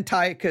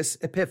Antiochus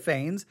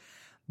Epiphanes,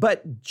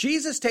 but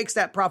Jesus takes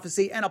that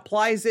prophecy and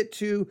applies it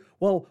to,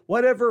 well,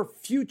 whatever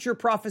future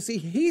prophecy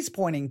he's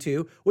pointing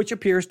to, which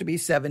appears to be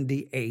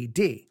 70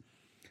 AD.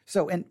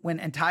 So when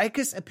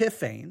Antiochus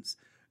Epiphanes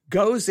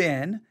goes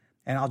in,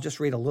 and I'll just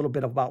read a little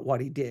bit about what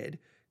he did,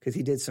 because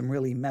he did some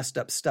really messed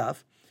up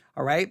stuff,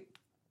 all right?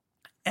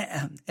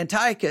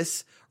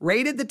 Antiochus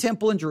raided the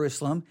temple in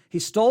Jerusalem. He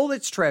stole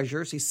its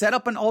treasures. He set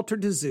up an altar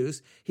to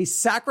Zeus. He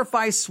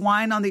sacrificed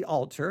swine on the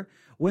altar.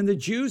 When the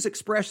Jews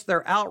expressed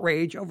their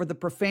outrage over the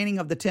profaning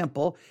of the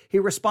temple, he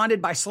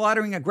responded by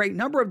slaughtering a great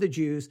number of the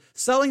Jews,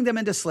 selling them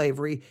into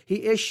slavery.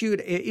 He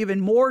issued even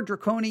more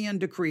draconian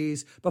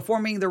decrees,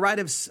 performing the rite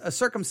of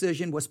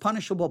circumcision was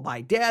punishable by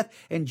death,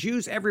 and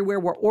Jews everywhere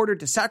were ordered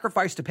to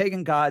sacrifice to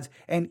pagan gods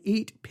and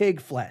eat pig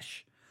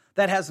flesh.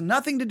 That has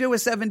nothing to do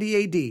with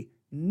 70 AD.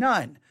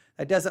 None.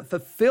 That doesn't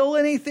fulfill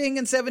anything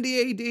in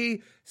 70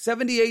 AD.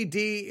 70 AD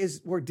is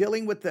we're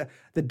dealing with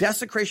the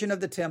desecration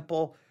of the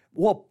temple.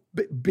 Well,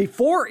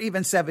 before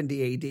even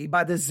 70 AD,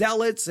 by the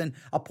zealots and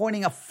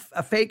appointing a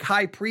fake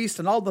high priest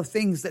and all the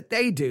things that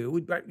they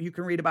do, you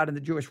can read about in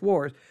the Jewish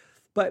wars.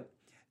 But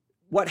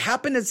what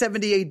happened in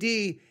 70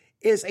 AD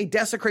is a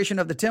desecration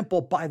of the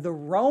temple by the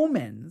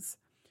Romans,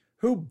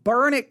 who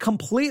burn it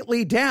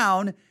completely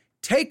down,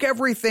 take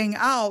everything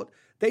out,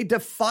 they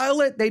defile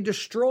it, they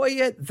destroy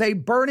it, they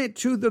burn it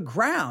to the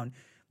ground.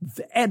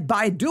 And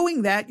by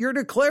doing that, you're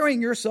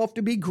declaring yourself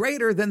to be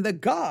greater than the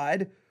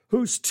God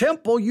whose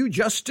temple you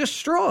just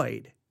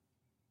destroyed.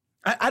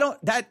 I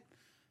don't know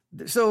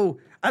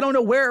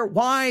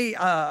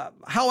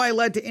how I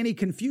led to any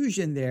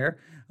confusion there,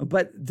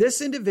 but this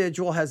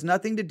individual has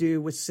nothing to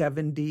do with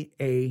 70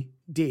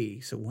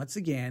 AD. So once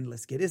again,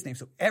 let's get his name.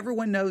 So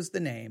everyone knows the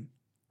name.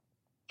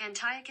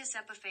 Antiochus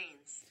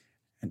Epiphanes.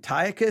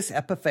 Antiochus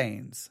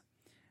Epiphanes.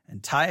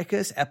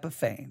 Antiochus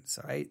Epiphanes.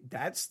 All right.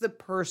 That's the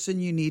person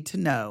you need to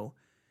know.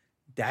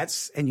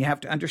 And you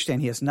have to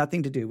understand he has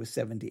nothing to do with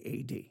 70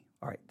 AD.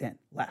 All right, then,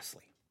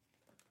 lastly,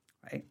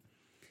 right?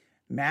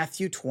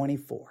 Matthew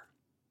 24.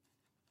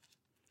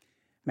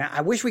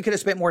 I wish we could have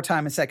spent more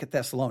time in 2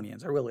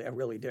 Thessalonians. I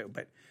really do.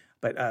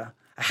 But I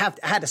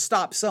had to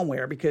stop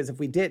somewhere, because if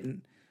we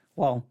didn't,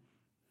 well,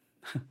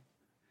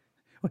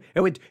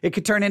 it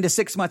could turn into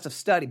 6 months of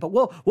study. But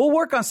we'll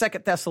work on 2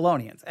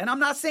 Thessalonians. And I'm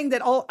not saying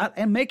that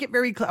and make it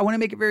very clear. I want to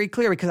make it very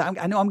clear, because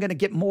I know I'm going to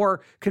get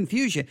more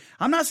confusion.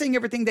 I'm not saying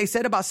everything they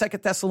said about 2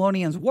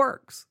 Thessalonians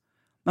works.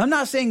 I'm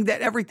not saying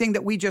that everything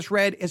that we just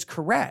read is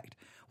correct.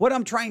 What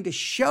I'm trying to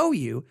show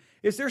you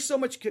is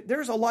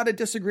there's a lot of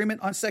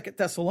disagreement on 2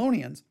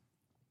 Thessalonians,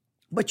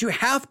 but you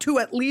have to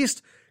at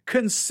least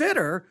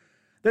consider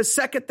that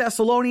 2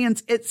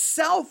 Thessalonians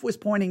itself was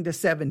pointing to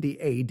 70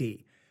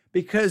 AD,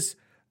 because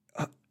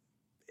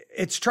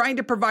it's trying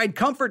to provide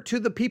comfort to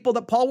the people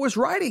that Paul was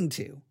writing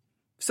to.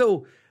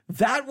 So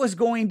that was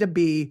going to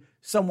be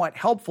somewhat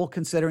helpful,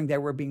 considering they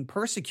were being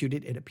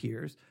persecuted, it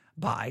appears,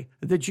 by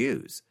the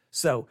Jews.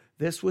 So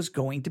this was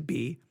going to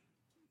be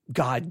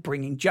God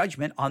bringing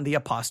judgment on the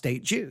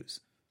apostate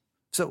Jews.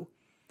 So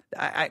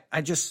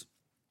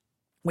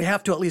we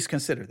have to at least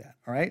consider that.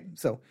 All right.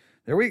 So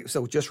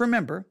just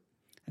remember,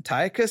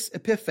 Antiochus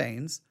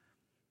Epiphanes,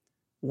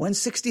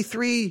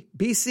 163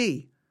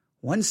 BC,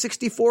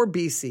 164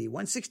 BC,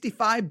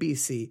 165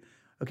 BC.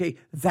 Okay.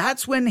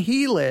 That's when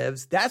he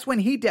lives. That's when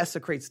he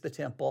desecrates the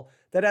temple.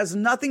 That has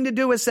nothing to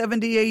do with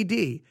 70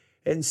 AD.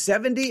 In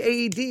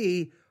 70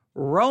 AD, the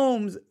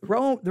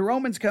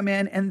Romans come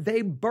in and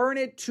they burn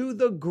it to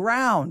the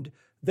ground.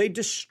 They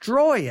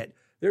destroy it.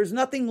 There's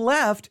nothing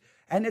left.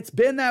 And it's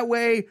been that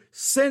way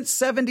since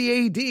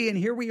 70 AD. And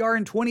here we are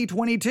in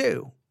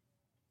 2022.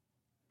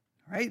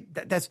 All right?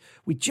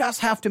 We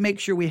just have to make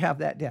sure we have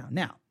that down.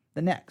 Now,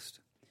 the next,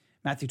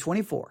 Matthew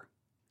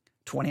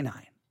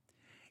 24:29.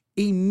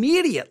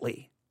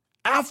 Immediately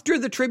after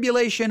the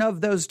tribulation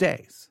of those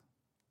days.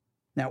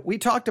 Now, we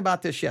talked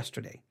about this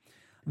yesterday.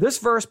 This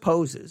verse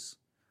poses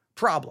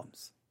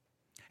problems.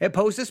 It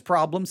poses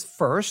problems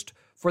first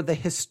for the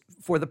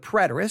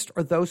preterist,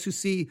 or those who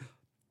see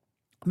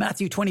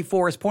Matthew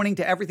 24 as pointing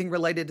to everything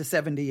related to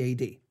 70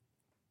 AD.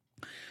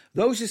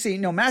 Those who see,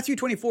 no, Matthew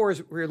 24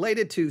 is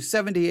related to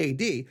 70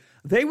 AD,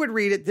 they would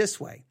read it this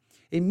way.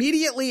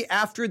 Immediately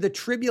after the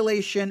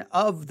tribulation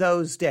of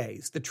those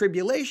days. The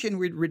tribulation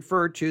would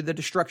refer to the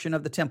destruction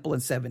of the temple in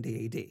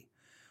 70 AD.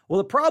 Well,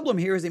 the problem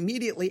here is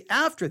immediately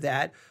after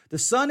that, the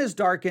sun is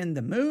darkened,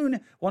 the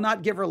moon will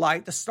not give her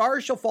light, the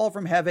stars shall fall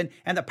from heaven,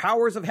 and the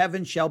powers of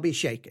heaven shall be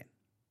shaken.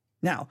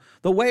 Now,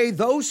 the way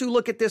those who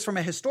look at this from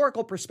a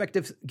historical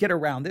perspective get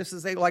around this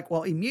is they like,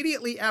 well,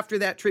 immediately after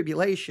that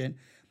tribulation,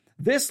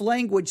 this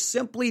language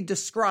simply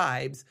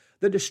describes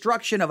the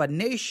destruction of a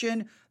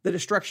nation, the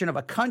destruction of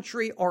a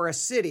country or a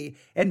city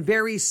in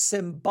very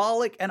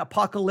symbolic and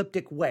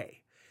apocalyptic way.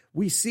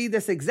 We see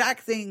this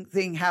exact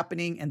thing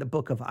happening in the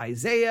book of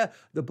Isaiah,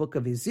 the book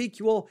of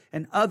Ezekiel,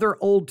 and other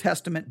Old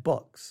Testament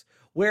books,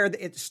 where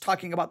it's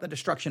talking about the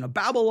destruction of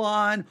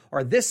Babylon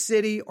or this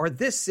city,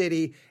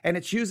 and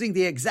it's using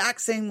the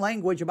exact same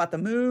language about the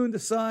moon, the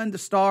sun, the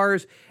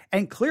stars,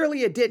 and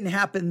clearly it didn't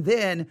happen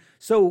then,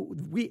 so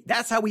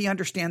that's how we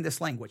understand this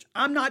language.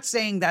 I'm not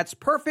saying that's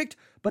perfect,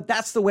 but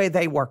that's the way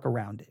they work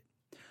around it.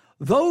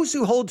 Those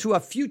who hold to a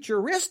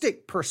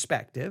futuristic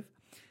perspective,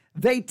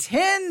 they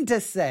tend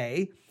to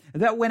say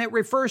that when it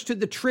refers to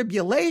the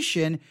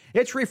tribulation,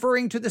 it's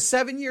referring to the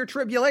 7-year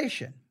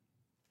tribulation,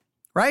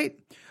 right?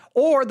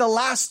 Or the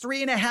last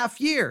 3.5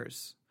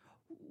 years,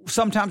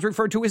 sometimes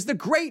referred to as the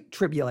Great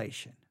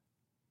Tribulation.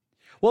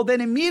 Well,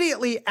 then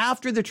immediately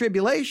after the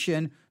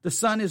tribulation, the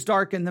sun is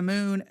dark and the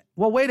moon.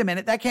 Well, wait a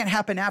minute, that can't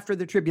happen after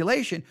the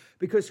tribulation,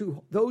 because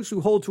those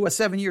who hold to a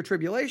 7-year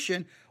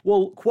tribulation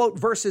will quote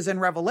verses in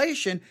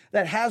Revelation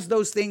that has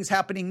those things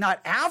happening not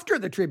after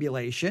the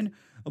tribulation,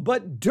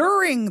 but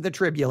during the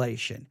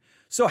tribulation.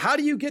 So how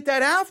do you get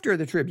that after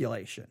the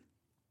tribulation?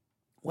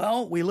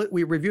 Well,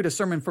 we reviewed a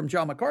sermon from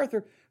John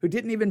MacArthur, who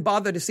didn't even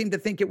bother to seem to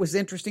think it was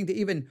interesting to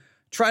even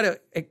try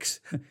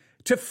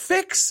to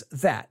fix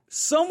that.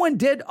 Someone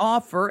did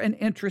offer an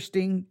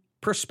interesting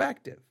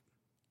perspective.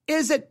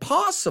 Is it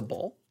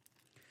possible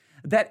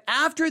that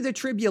after the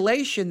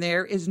tribulation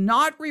there is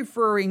not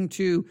referring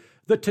to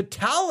the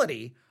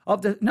totality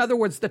of in other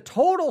words, the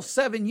total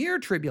 7-year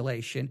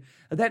tribulation,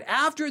 that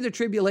after the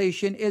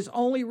tribulation is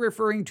only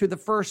referring to the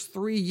first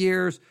 3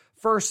 years,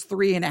 first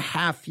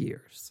 3.5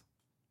 years?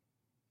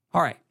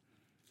 All right,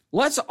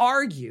 let's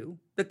argue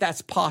that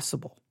that's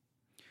possible.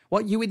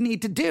 What you would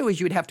need to do is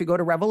you would have to go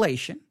to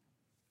Revelation.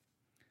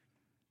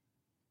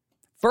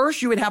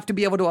 First, you would have to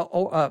be able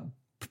to,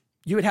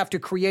 you would have to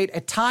create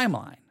a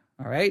timeline,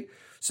 all right?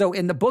 So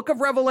in the book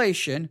of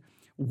Revelation,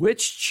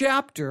 which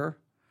chapter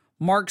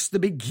marks the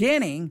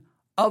beginning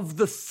of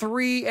the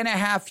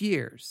 3.5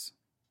 years?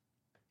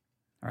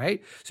 All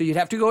right, so you'd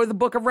have to go to the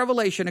book of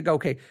Revelation and go,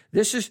 okay,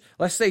 this is,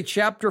 let's say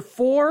chapter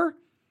 4,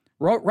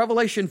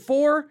 Revelation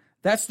 4,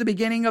 that's the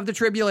beginning of the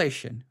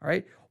tribulation, all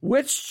right?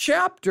 Which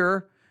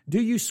chapter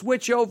do you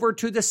switch over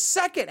to the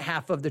second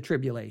half of the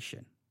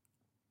tribulation?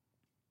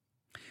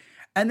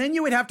 And then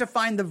you would have to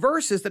find the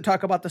verses that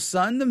talk about the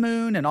sun, the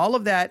moon, and all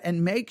of that,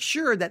 and make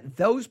sure that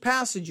those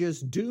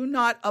passages do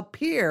not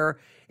appear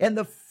in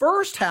the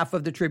first half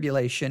of the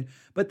tribulation,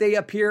 but they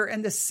appear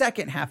in the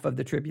second half of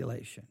the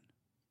tribulation.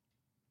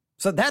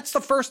 So that's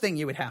the first thing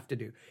you would have to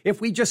do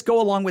if we just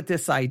go along with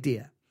this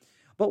idea.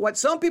 But what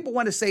some people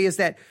want to say is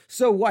that,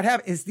 so what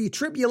is the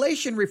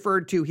tribulation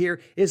referred to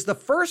here is the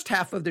first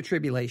half of the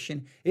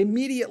tribulation.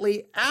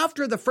 Immediately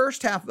after the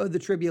first half of the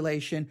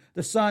tribulation,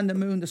 the sun, the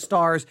moon, the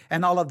stars,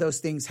 and all of those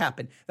things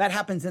happen. That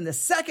happens in the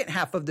second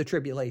half of the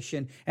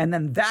tribulation. And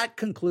then that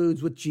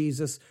concludes with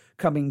Jesus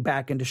coming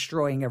back and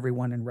destroying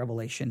everyone in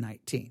Revelation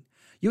 19.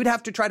 You would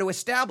have to try to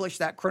establish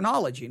that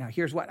chronology. Now,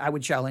 here's what I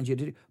would challenge you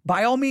to do.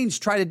 By all means,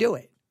 try to do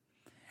it.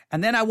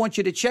 And then I want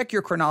you to check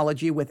your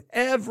chronology with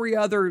every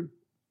other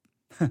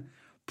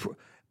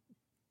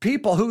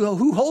people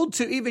who hold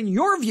to even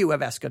your view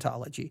of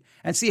eschatology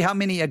and see how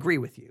many agree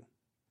with you.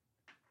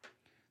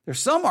 There's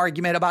some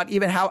argument about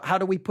even how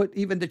do we put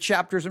even the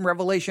chapters in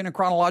Revelation in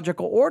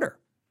chronological order?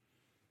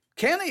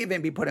 Can they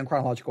even be put in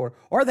chronological order?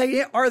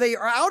 Are they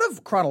out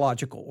of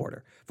chronological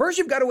order? First,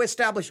 you've got to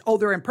establish,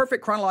 they're in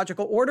perfect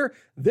chronological order.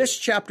 This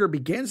chapter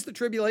begins the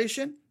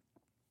tribulation.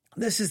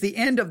 This is the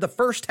end of the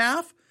first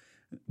half.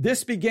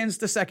 This begins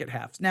the second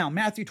half. Now,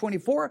 Matthew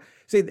 24,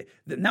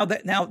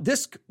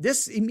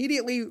 this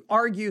immediately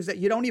argues that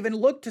you don't even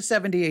look to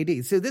 70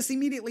 AD. So this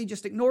immediately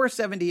just ignores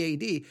 70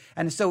 AD.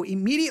 And so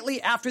immediately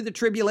after the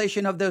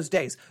tribulation of those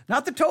days,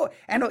 not the total.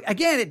 And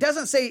again, it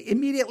doesn't say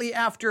immediately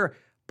after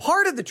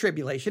part of the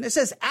tribulation. It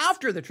says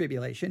after the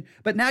tribulation,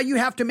 but now you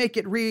have to make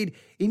it read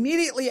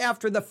immediately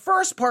after the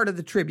first part of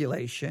the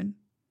tribulation,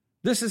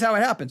 This is how it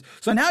happens.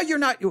 So now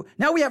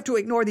now we have to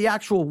ignore the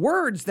actual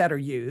words that are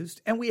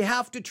used, and we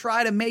have to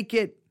try to make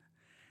it.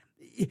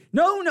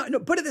 No,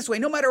 put it this way.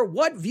 No matter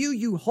what view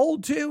you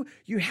hold to,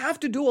 you have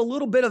to do a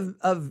little bit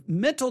of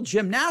mental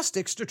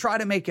gymnastics to try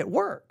to make it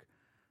work.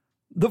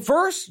 The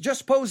verse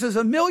just poses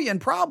a million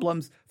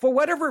problems for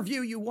whatever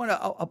view you want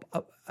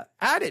to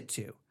add it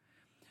to.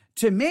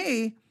 To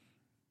me,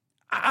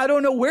 I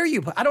don't know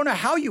I don't know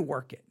how you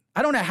work it.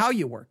 I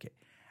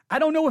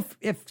don't know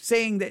if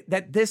saying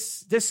that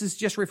this is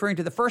just referring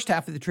to the first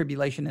half of the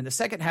tribulation and the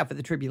second half of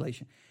the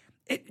tribulation.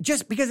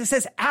 Just because it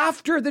says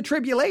after the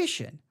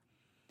tribulation.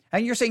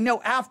 And you're saying, no,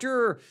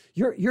 after,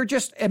 you're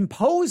just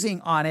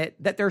imposing on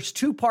it that there's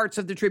two parts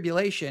of the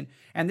tribulation,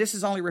 and this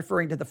is only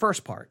referring to the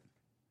first part.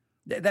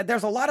 That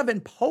there's a lot of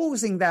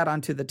imposing that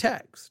onto the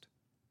text.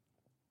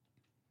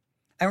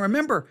 And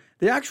remember,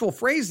 the actual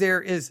phrase there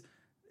is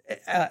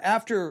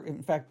after,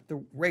 in fact,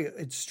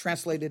 it's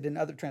translated in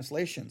other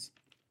translations.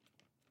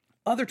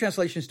 Other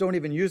translations don't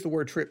even use the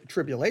word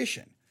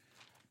tribulation.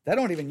 They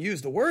don't even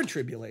use the word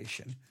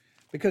tribulation.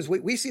 Because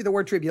we see the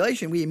word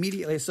tribulation, we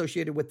immediately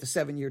associate it with the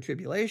 7-year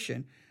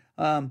tribulation.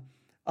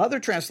 Other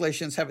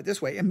translations have it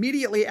this way: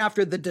 immediately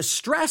after the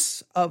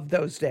distress of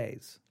those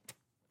days.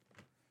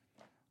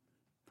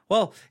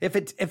 Well, if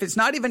it's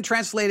not even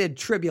translated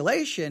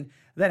tribulation,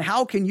 then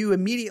how can you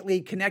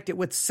immediately connect it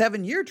with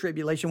 7-year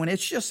tribulation when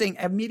it's just saying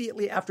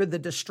immediately after the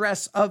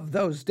distress of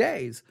those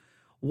days?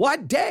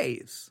 What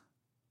days?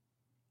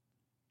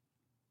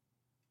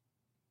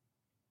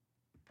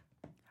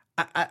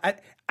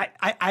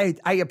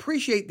 I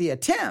appreciate the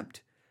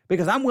attempt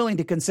because I'm willing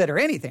to consider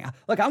anything.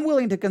 Look, I'm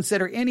willing to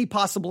consider any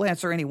possible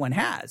answer anyone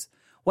has.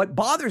 What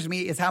bothers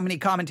me is how many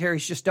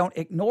commentaries just don't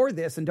ignore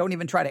this and don't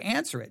even try to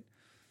answer it.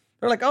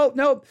 They're like, oh,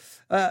 no,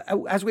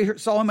 as we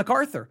saw in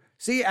MacArthur.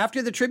 See,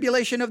 after the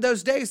tribulation of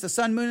those days, the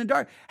sun, moon, and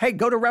dark. Hey,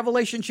 go to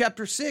Revelation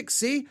chapter 6.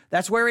 See,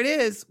 that's where it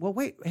is. Well,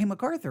 wait, hey,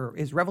 MacArthur,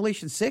 is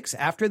Revelation 6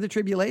 after the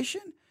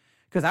tribulation?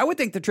 Because I would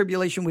think the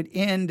tribulation would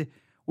end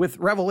with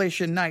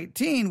Revelation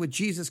 19, with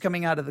Jesus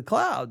coming out of the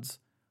clouds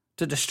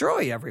to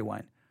destroy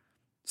everyone.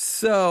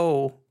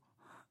 So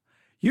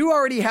you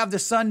already have the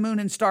sun, moon,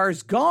 and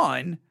stars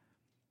gone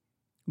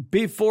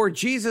before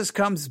Jesus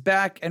comes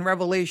back in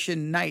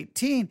Revelation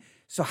 19.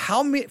 So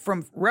how many,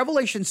 from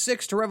Revelation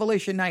 6 to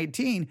Revelation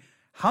 19,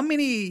 how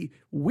many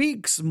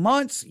weeks,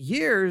 months,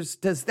 years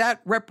does that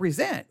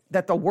represent?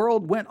 That the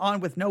world went on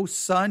with no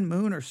sun,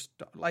 moon, or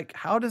like,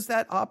 how does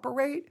that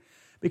operate?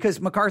 Because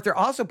MacArthur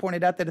also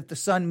pointed out that if the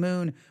sun,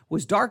 moon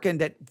was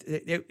darkened, that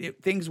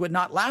things would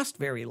not last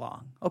very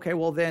long. Okay,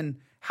 well then,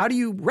 how do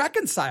you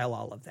reconcile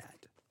all of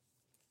that?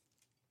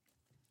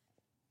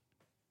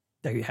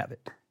 There you have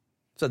it.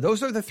 So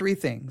those are the three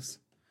things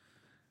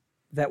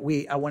that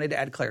I wanted to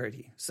add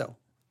clarity. So,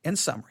 in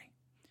summary,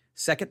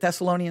 2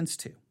 Thessalonians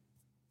 2.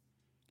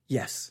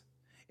 Yes,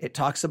 it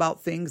talks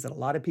about things that a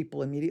lot of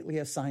people immediately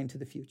assign to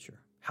the future.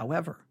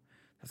 However,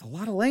 there's a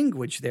lot of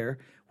language there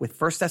with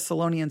 1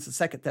 Thessalonians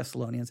and 2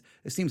 Thessalonians.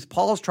 It seems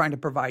Paul's trying to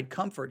provide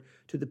comfort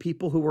to the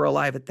people who were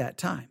alive at that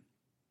time.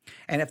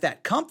 And if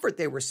that comfort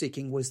they were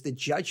seeking was the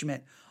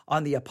judgment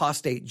on the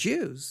apostate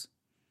Jews,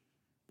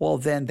 well,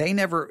 then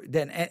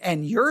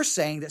and you're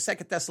saying that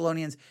 2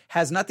 Thessalonians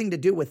has nothing to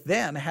do with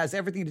them, has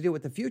everything to do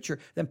with the future,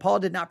 then Paul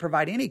did not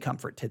provide any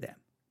comfort to them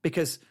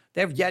because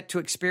they've yet to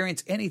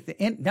experience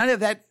anything.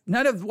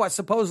 None of what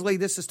supposedly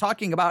this is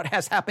talking about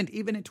has happened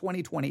even in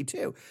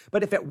 2022.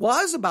 But if it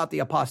was about the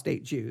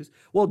apostate Jews,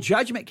 well,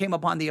 judgment came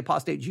upon the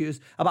apostate Jews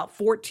about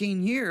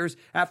 14 years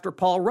after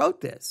Paul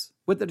wrote this,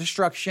 with the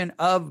destruction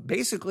of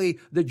basically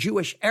the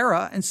Jewish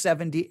era in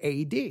 70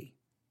 AD.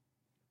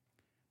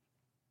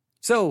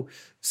 So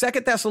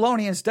 2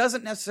 Thessalonians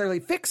doesn't necessarily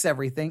fix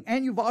everything,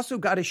 and you've also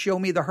got to show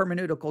me the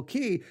hermeneutical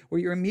key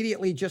where you're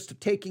immediately just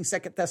taking 2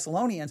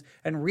 Thessalonians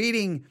and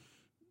reading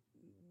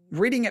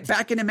it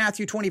back into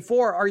Matthew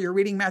 24, or you're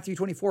reading Matthew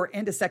 24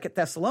 into 2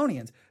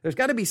 Thessalonians. There's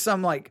got to be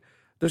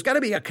there's got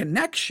to be a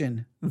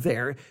connection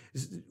there.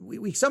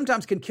 We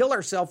sometimes can kill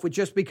ourselves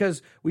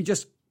because we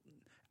just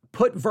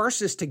put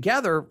verses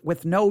together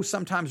with no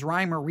sometimes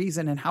rhyme or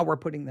reason in how we're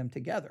putting them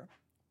together.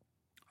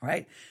 All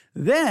right.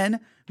 Then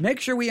make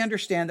sure we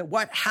understand that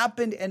what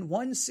happened in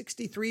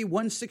 163,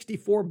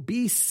 164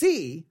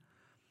 BC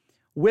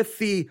with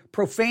the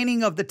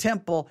profaning of the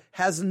temple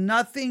has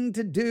nothing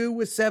to do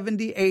with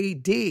 70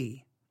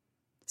 AD.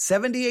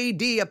 70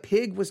 AD, a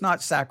pig was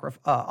not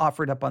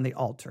offered up on the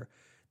altar.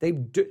 They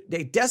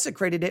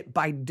desecrated it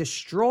by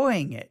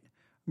destroying it,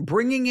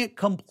 bringing it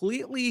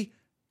completely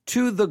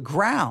to the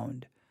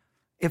ground.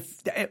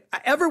 If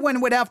everyone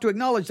would have to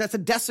acknowledge that's a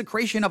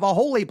desecration of a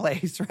holy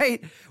place,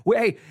 right?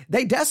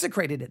 They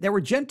desecrated it. There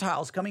were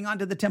Gentiles coming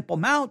onto the Temple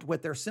Mount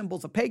with their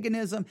symbols of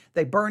paganism.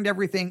 They burned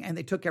everything and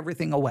they took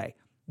everything away.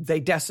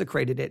 They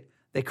desecrated it.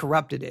 They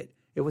corrupted it.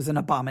 It was an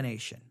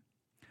abomination.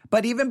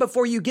 But even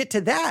before you get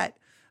to that,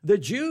 the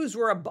Jews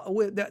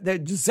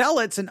the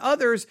zealots and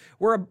others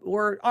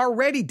were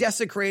already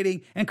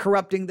desecrating and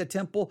corrupting the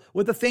temple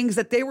with the things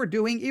that they were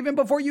doing even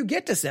before you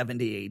get to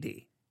 70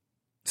 AD.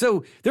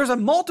 So there's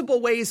multiple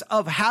ways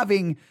of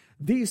having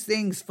these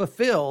things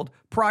fulfilled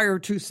prior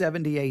to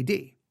 70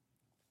 AD.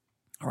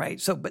 All right.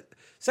 So, but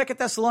 2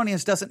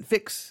 Thessalonians doesn't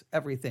fix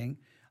everything.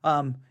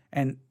 And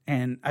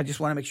I just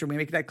want to make sure we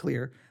make that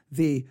clear.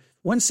 The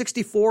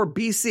 164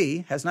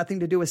 BC has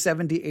nothing to do with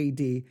 70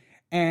 AD.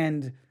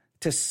 And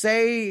to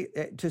say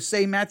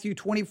Matthew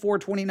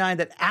 24:29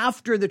 that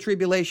after the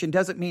tribulation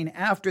doesn't mean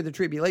after the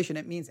tribulation.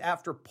 It means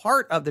after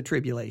part of the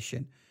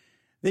tribulation.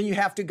 Then you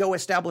have to go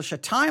establish a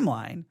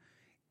timeline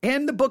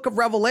in the book of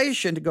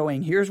Revelation to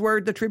going, here's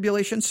where the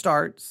tribulation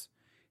starts.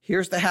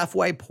 Here's the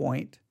halfway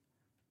point.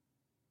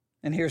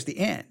 And here's the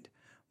end.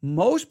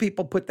 Most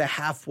people put the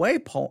halfway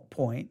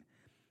point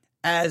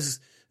as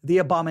the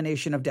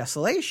abomination of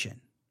desolation.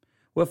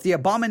 Well, if the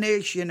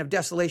abomination of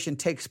desolation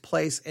takes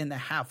place in the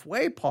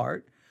halfway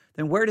part,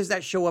 then where does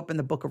that show up in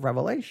the book of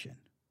Revelation?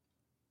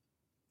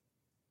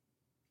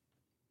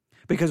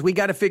 Because we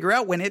got to figure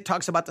out when it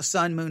talks about the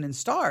sun, moon, and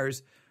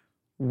stars,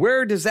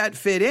 where does that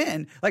fit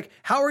in? Like,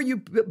 how are you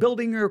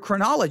building your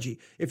chronology?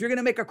 If you're going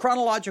to make a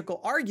chronological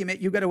argument,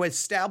 you've got to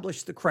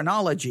establish the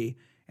chronology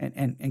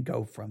and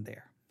go from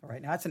there. All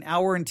right, now it's an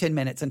hour and 10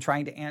 minutes and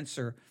trying to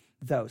answer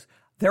those.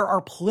 There are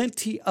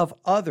plenty of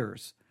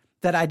others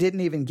that I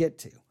didn't even get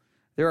to.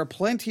 There are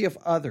plenty of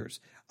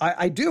others.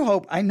 I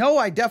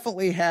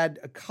definitely had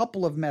a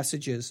couple of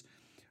messages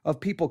of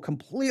people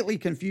completely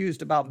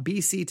confused about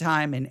BC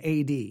time and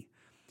AD.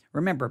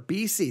 Remember,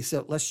 BC,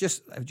 so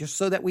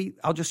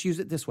I'll just use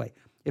it this way.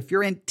 If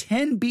you're in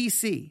 10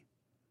 BC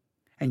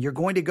and you're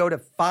going to go to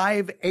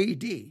 5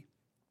 AD,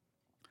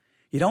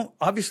 you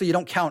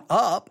don't count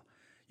up,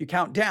 you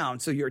count down.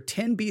 So you're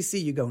 10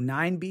 BC, you go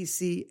 9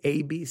 BC,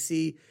 A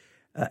BC,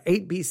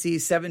 8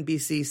 BC, 7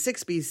 BC,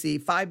 6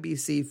 BC, 5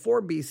 BC,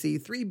 4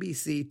 BC, 3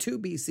 BC, 2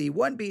 BC,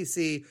 1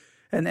 BC,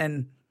 and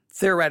then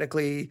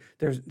theoretically,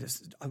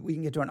 we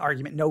can get to an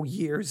argument, no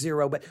year,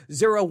 0, but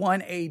 0,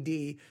 1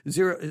 AD,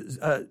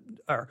 0,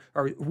 or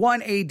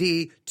 1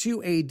 AD,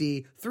 2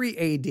 AD, 3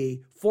 AD,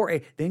 4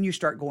 AD, then you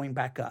start going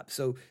back up.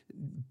 So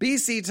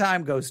BC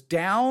time goes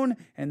down,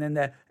 and then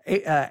the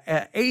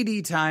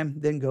AD time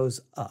then goes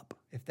up,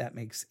 if that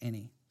makes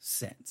any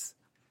sense,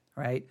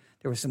 right?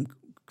 There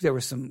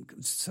was some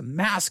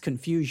mass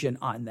confusion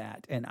on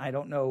that, and I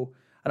don't know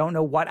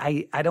what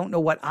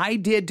I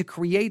did to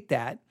create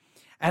that.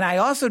 And I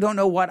also don't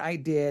know what I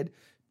did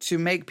to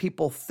make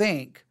people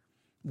think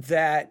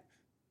that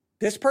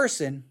this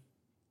person,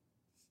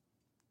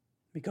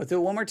 let me go through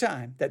it one more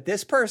time, that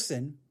this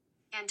person,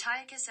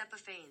 Antiochus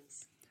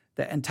Epiphanes,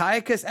 the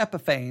Antiochus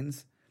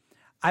Epiphanes,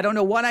 I don't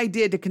know what I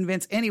did to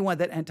convince anyone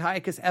that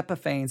Antiochus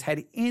Epiphanes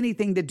had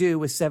anything to do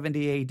with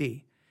 70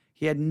 AD.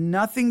 He had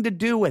nothing to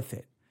do with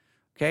it.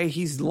 Okay,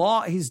 he's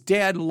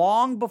dead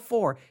long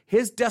before.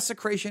 His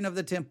desecration of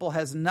the temple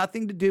has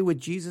nothing to do with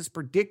Jesus'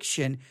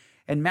 prediction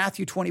in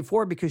Matthew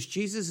 24, because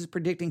Jesus is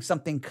predicting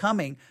something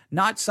coming,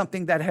 not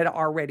something that had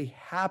already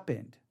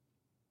happened.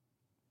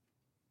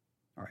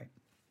 All right,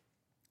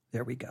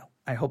 there we go.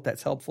 I hope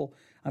that's helpful.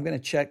 I'm going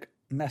to check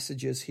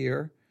messages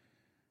here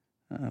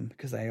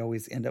because I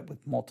always end up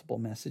with multiple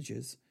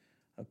messages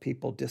of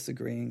people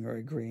disagreeing or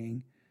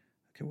agreeing.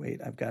 Okay,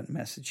 wait, I've got a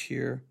message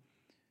here.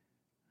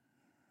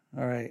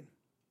 All right.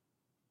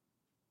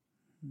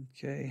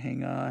 Okay,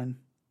 hang on.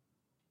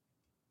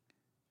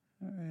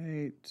 All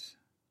right.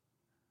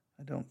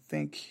 I don't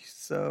think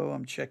so.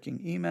 I'm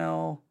checking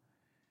email.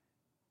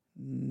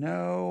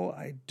 No,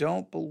 I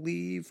don't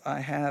believe I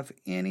have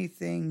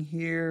anything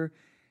here.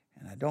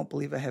 And I don't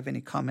believe I have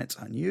any comments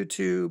on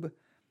YouTube.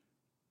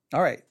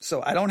 All right,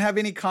 so I don't have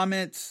any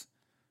comments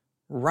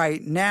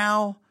right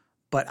now,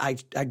 but I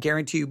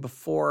guarantee you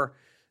before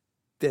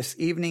this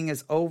evening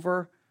is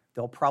over,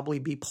 there'll probably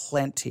be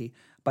plenty.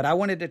 But I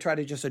wanted to try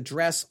to just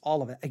address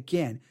all of it.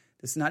 Again,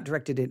 this is not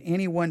directed at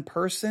any one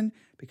person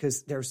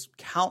because there's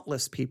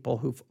countless people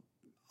who've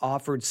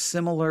offered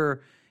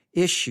similar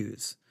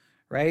issues,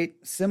 right?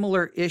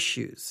 Similar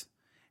issues.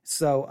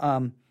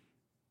 So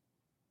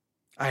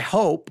I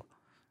hope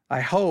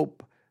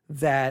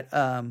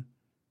that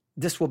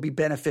this will be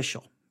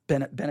beneficial.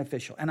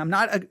 And I'm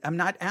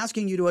not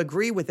asking you to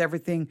agree with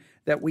everything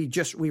that we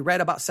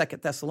read about 2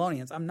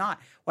 Thessalonians. I'm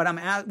not. What I'm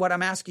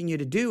asking you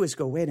to do is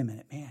go, wait a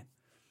minute, man.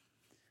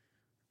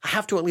 I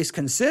have to at least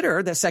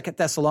consider that 2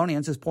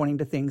 Thessalonians is pointing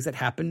to things that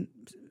happened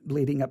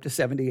leading up to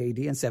 70 AD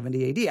and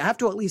 70 AD. I have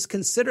to at least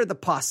consider the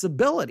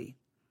possibility.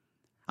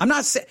 I'm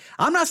not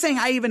saying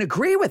I even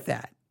agree with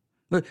that.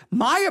 But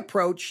my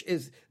approach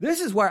is, this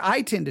is where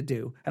I tend to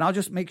do, and I'll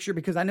just make sure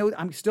because I know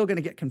I'm still going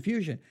to get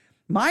confusion.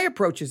 My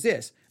approach is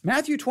this.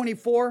 Matthew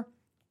 24,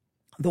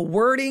 the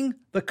wording,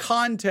 the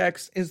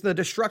context is the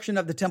destruction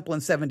of the temple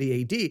in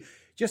 70 AD.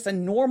 Just a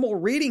normal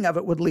reading of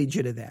it would lead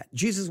you to that.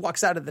 Jesus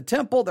walks out of the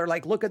temple. They're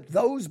like, look at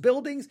those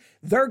buildings.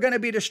 They're going to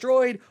be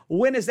destroyed.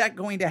 When is that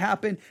going to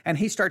happen? And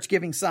he starts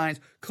giving signs,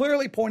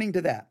 clearly pointing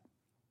to that.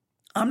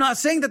 I'm not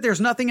saying that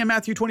there's nothing in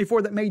Matthew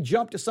 24 that may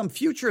jump to some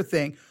future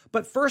thing,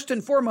 but first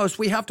and foremost,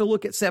 we have to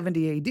look at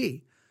 70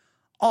 AD.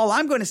 All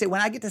I'm going to say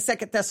when I get to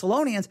 2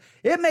 Thessalonians,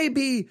 it may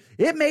be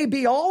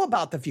all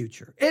about the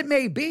future. It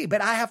may be, but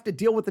I have to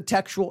deal with the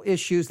textual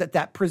issues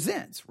that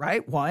presents,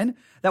 right? One,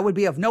 that would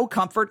be of no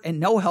comfort and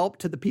no help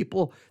to the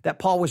people that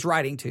Paul was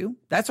writing to.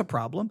 That's a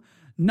problem.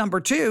 Number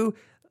two,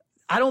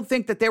 I don't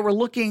think that they were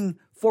looking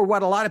for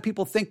what a lot of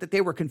people think that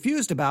they were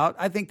confused about.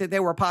 I think that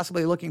they were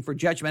possibly looking for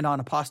judgment on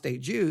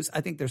apostate Jews.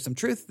 I think there's some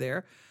truth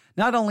there.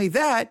 Not only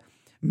that,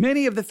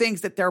 many of the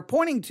things that they're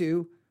pointing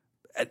to,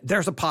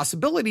 there's a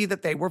possibility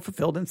that they were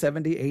fulfilled in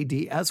 70 AD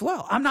as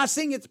well. I'm not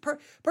saying it's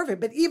perfect,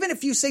 but even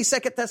if you say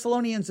 2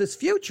 Thessalonians is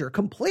future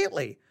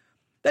completely,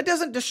 that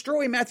doesn't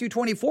destroy Matthew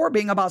 24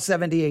 being about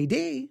 70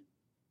 AD.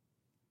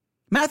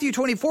 Matthew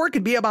 24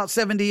 could be about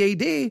 70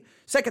 AD.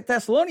 2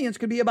 Thessalonians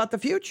could be about the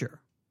future.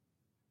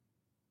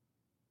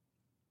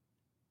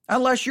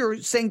 Unless you're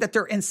saying that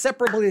they're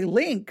inseparably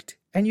linked,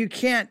 and you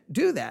can't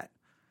do that.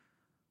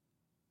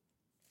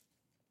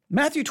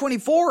 Matthew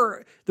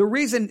 24, the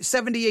reason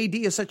 70 AD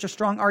is such a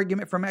strong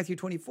argument for Matthew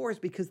 24 is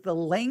because the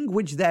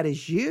language that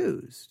is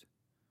used.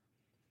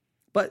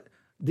 But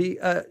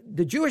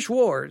the Jewish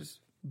wars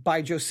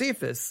by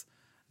Josephus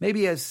may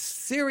be a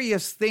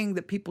serious thing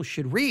that people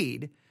should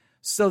read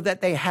so that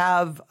they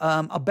have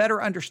a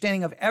better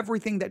understanding of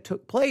everything that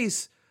took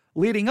place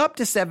leading up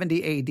to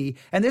 70 AD.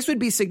 And this would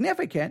be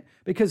significant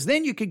because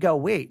then you could go,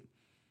 wait,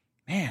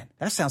 man,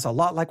 that sounds a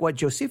lot like what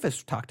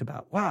Josephus talked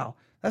about. Wow,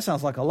 that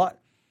sounds like a lot.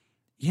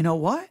 You know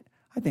what?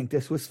 I think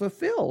this was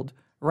fulfilled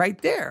right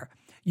there.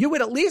 You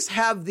would at least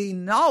have the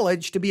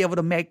knowledge to be able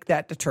to make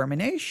that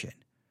determination.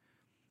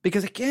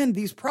 Because again,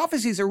 these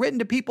prophecies are written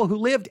to people who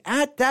lived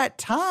at that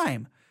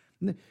time.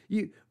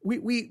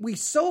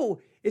 It's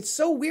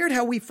so weird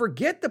how we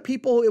forget the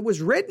people it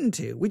was written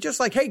to. We just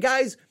like, hey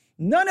guys,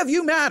 none of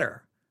you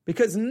matter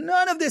because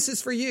none of this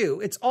is for you.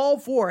 It's all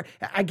for,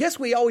 I guess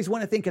we always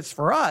want to think it's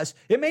for us.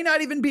 It may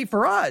not even be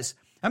for us.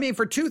 I mean,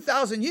 for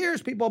 2,000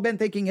 years, people have been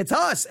thinking it's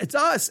us, it's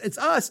us, it's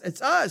us,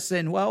 it's us.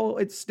 And well,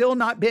 it's still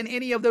not been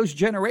any of those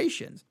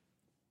generations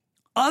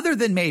other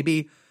than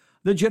maybe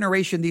the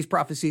generation these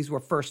prophecies were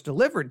first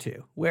delivered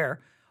to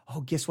where,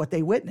 oh, guess what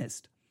they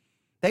witnessed?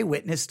 They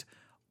witnessed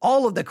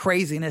all of the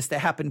craziness that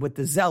happened with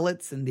the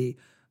zealots and the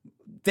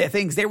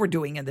things they were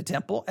doing in the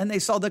temple. And they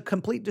saw the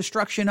complete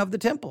destruction of the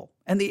temple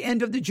and the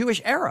end of the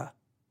Jewish era.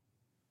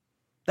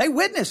 They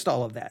witnessed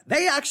all of that.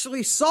 They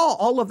actually saw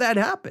all of that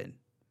happen.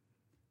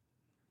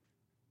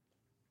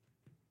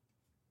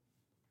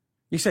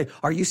 You say,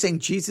 are you saying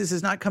Jesus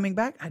is not coming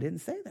back? I didn't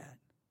say that.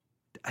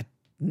 I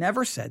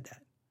never said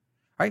that.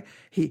 Right?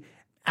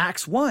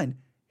 Acts 1,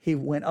 he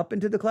went up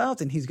into the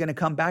clouds and he's going to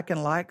come back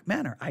in like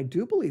manner. I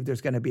do believe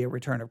there's going to be a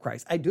return of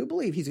Christ. I do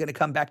believe he's going to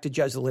come back to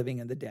judge the living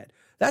and the dead.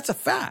 That's a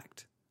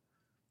fact.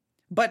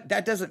 But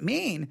that doesn't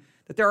mean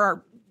that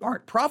there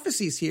aren't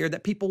prophecies here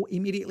that people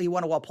immediately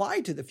want to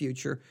apply to the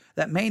future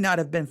that may not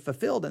have been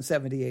fulfilled in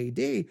 70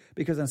 AD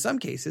because in some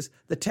cases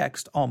the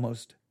text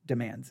almost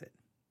demands it.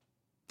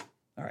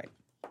 All right.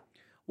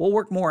 We'll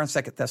work more on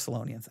 2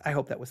 Thessalonians. I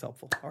hope that was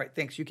helpful. All right,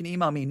 thanks. You can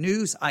email me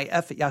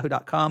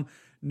newsif@yahoo.com,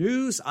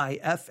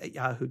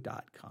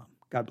 newsif@yahoo.com.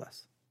 God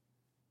bless.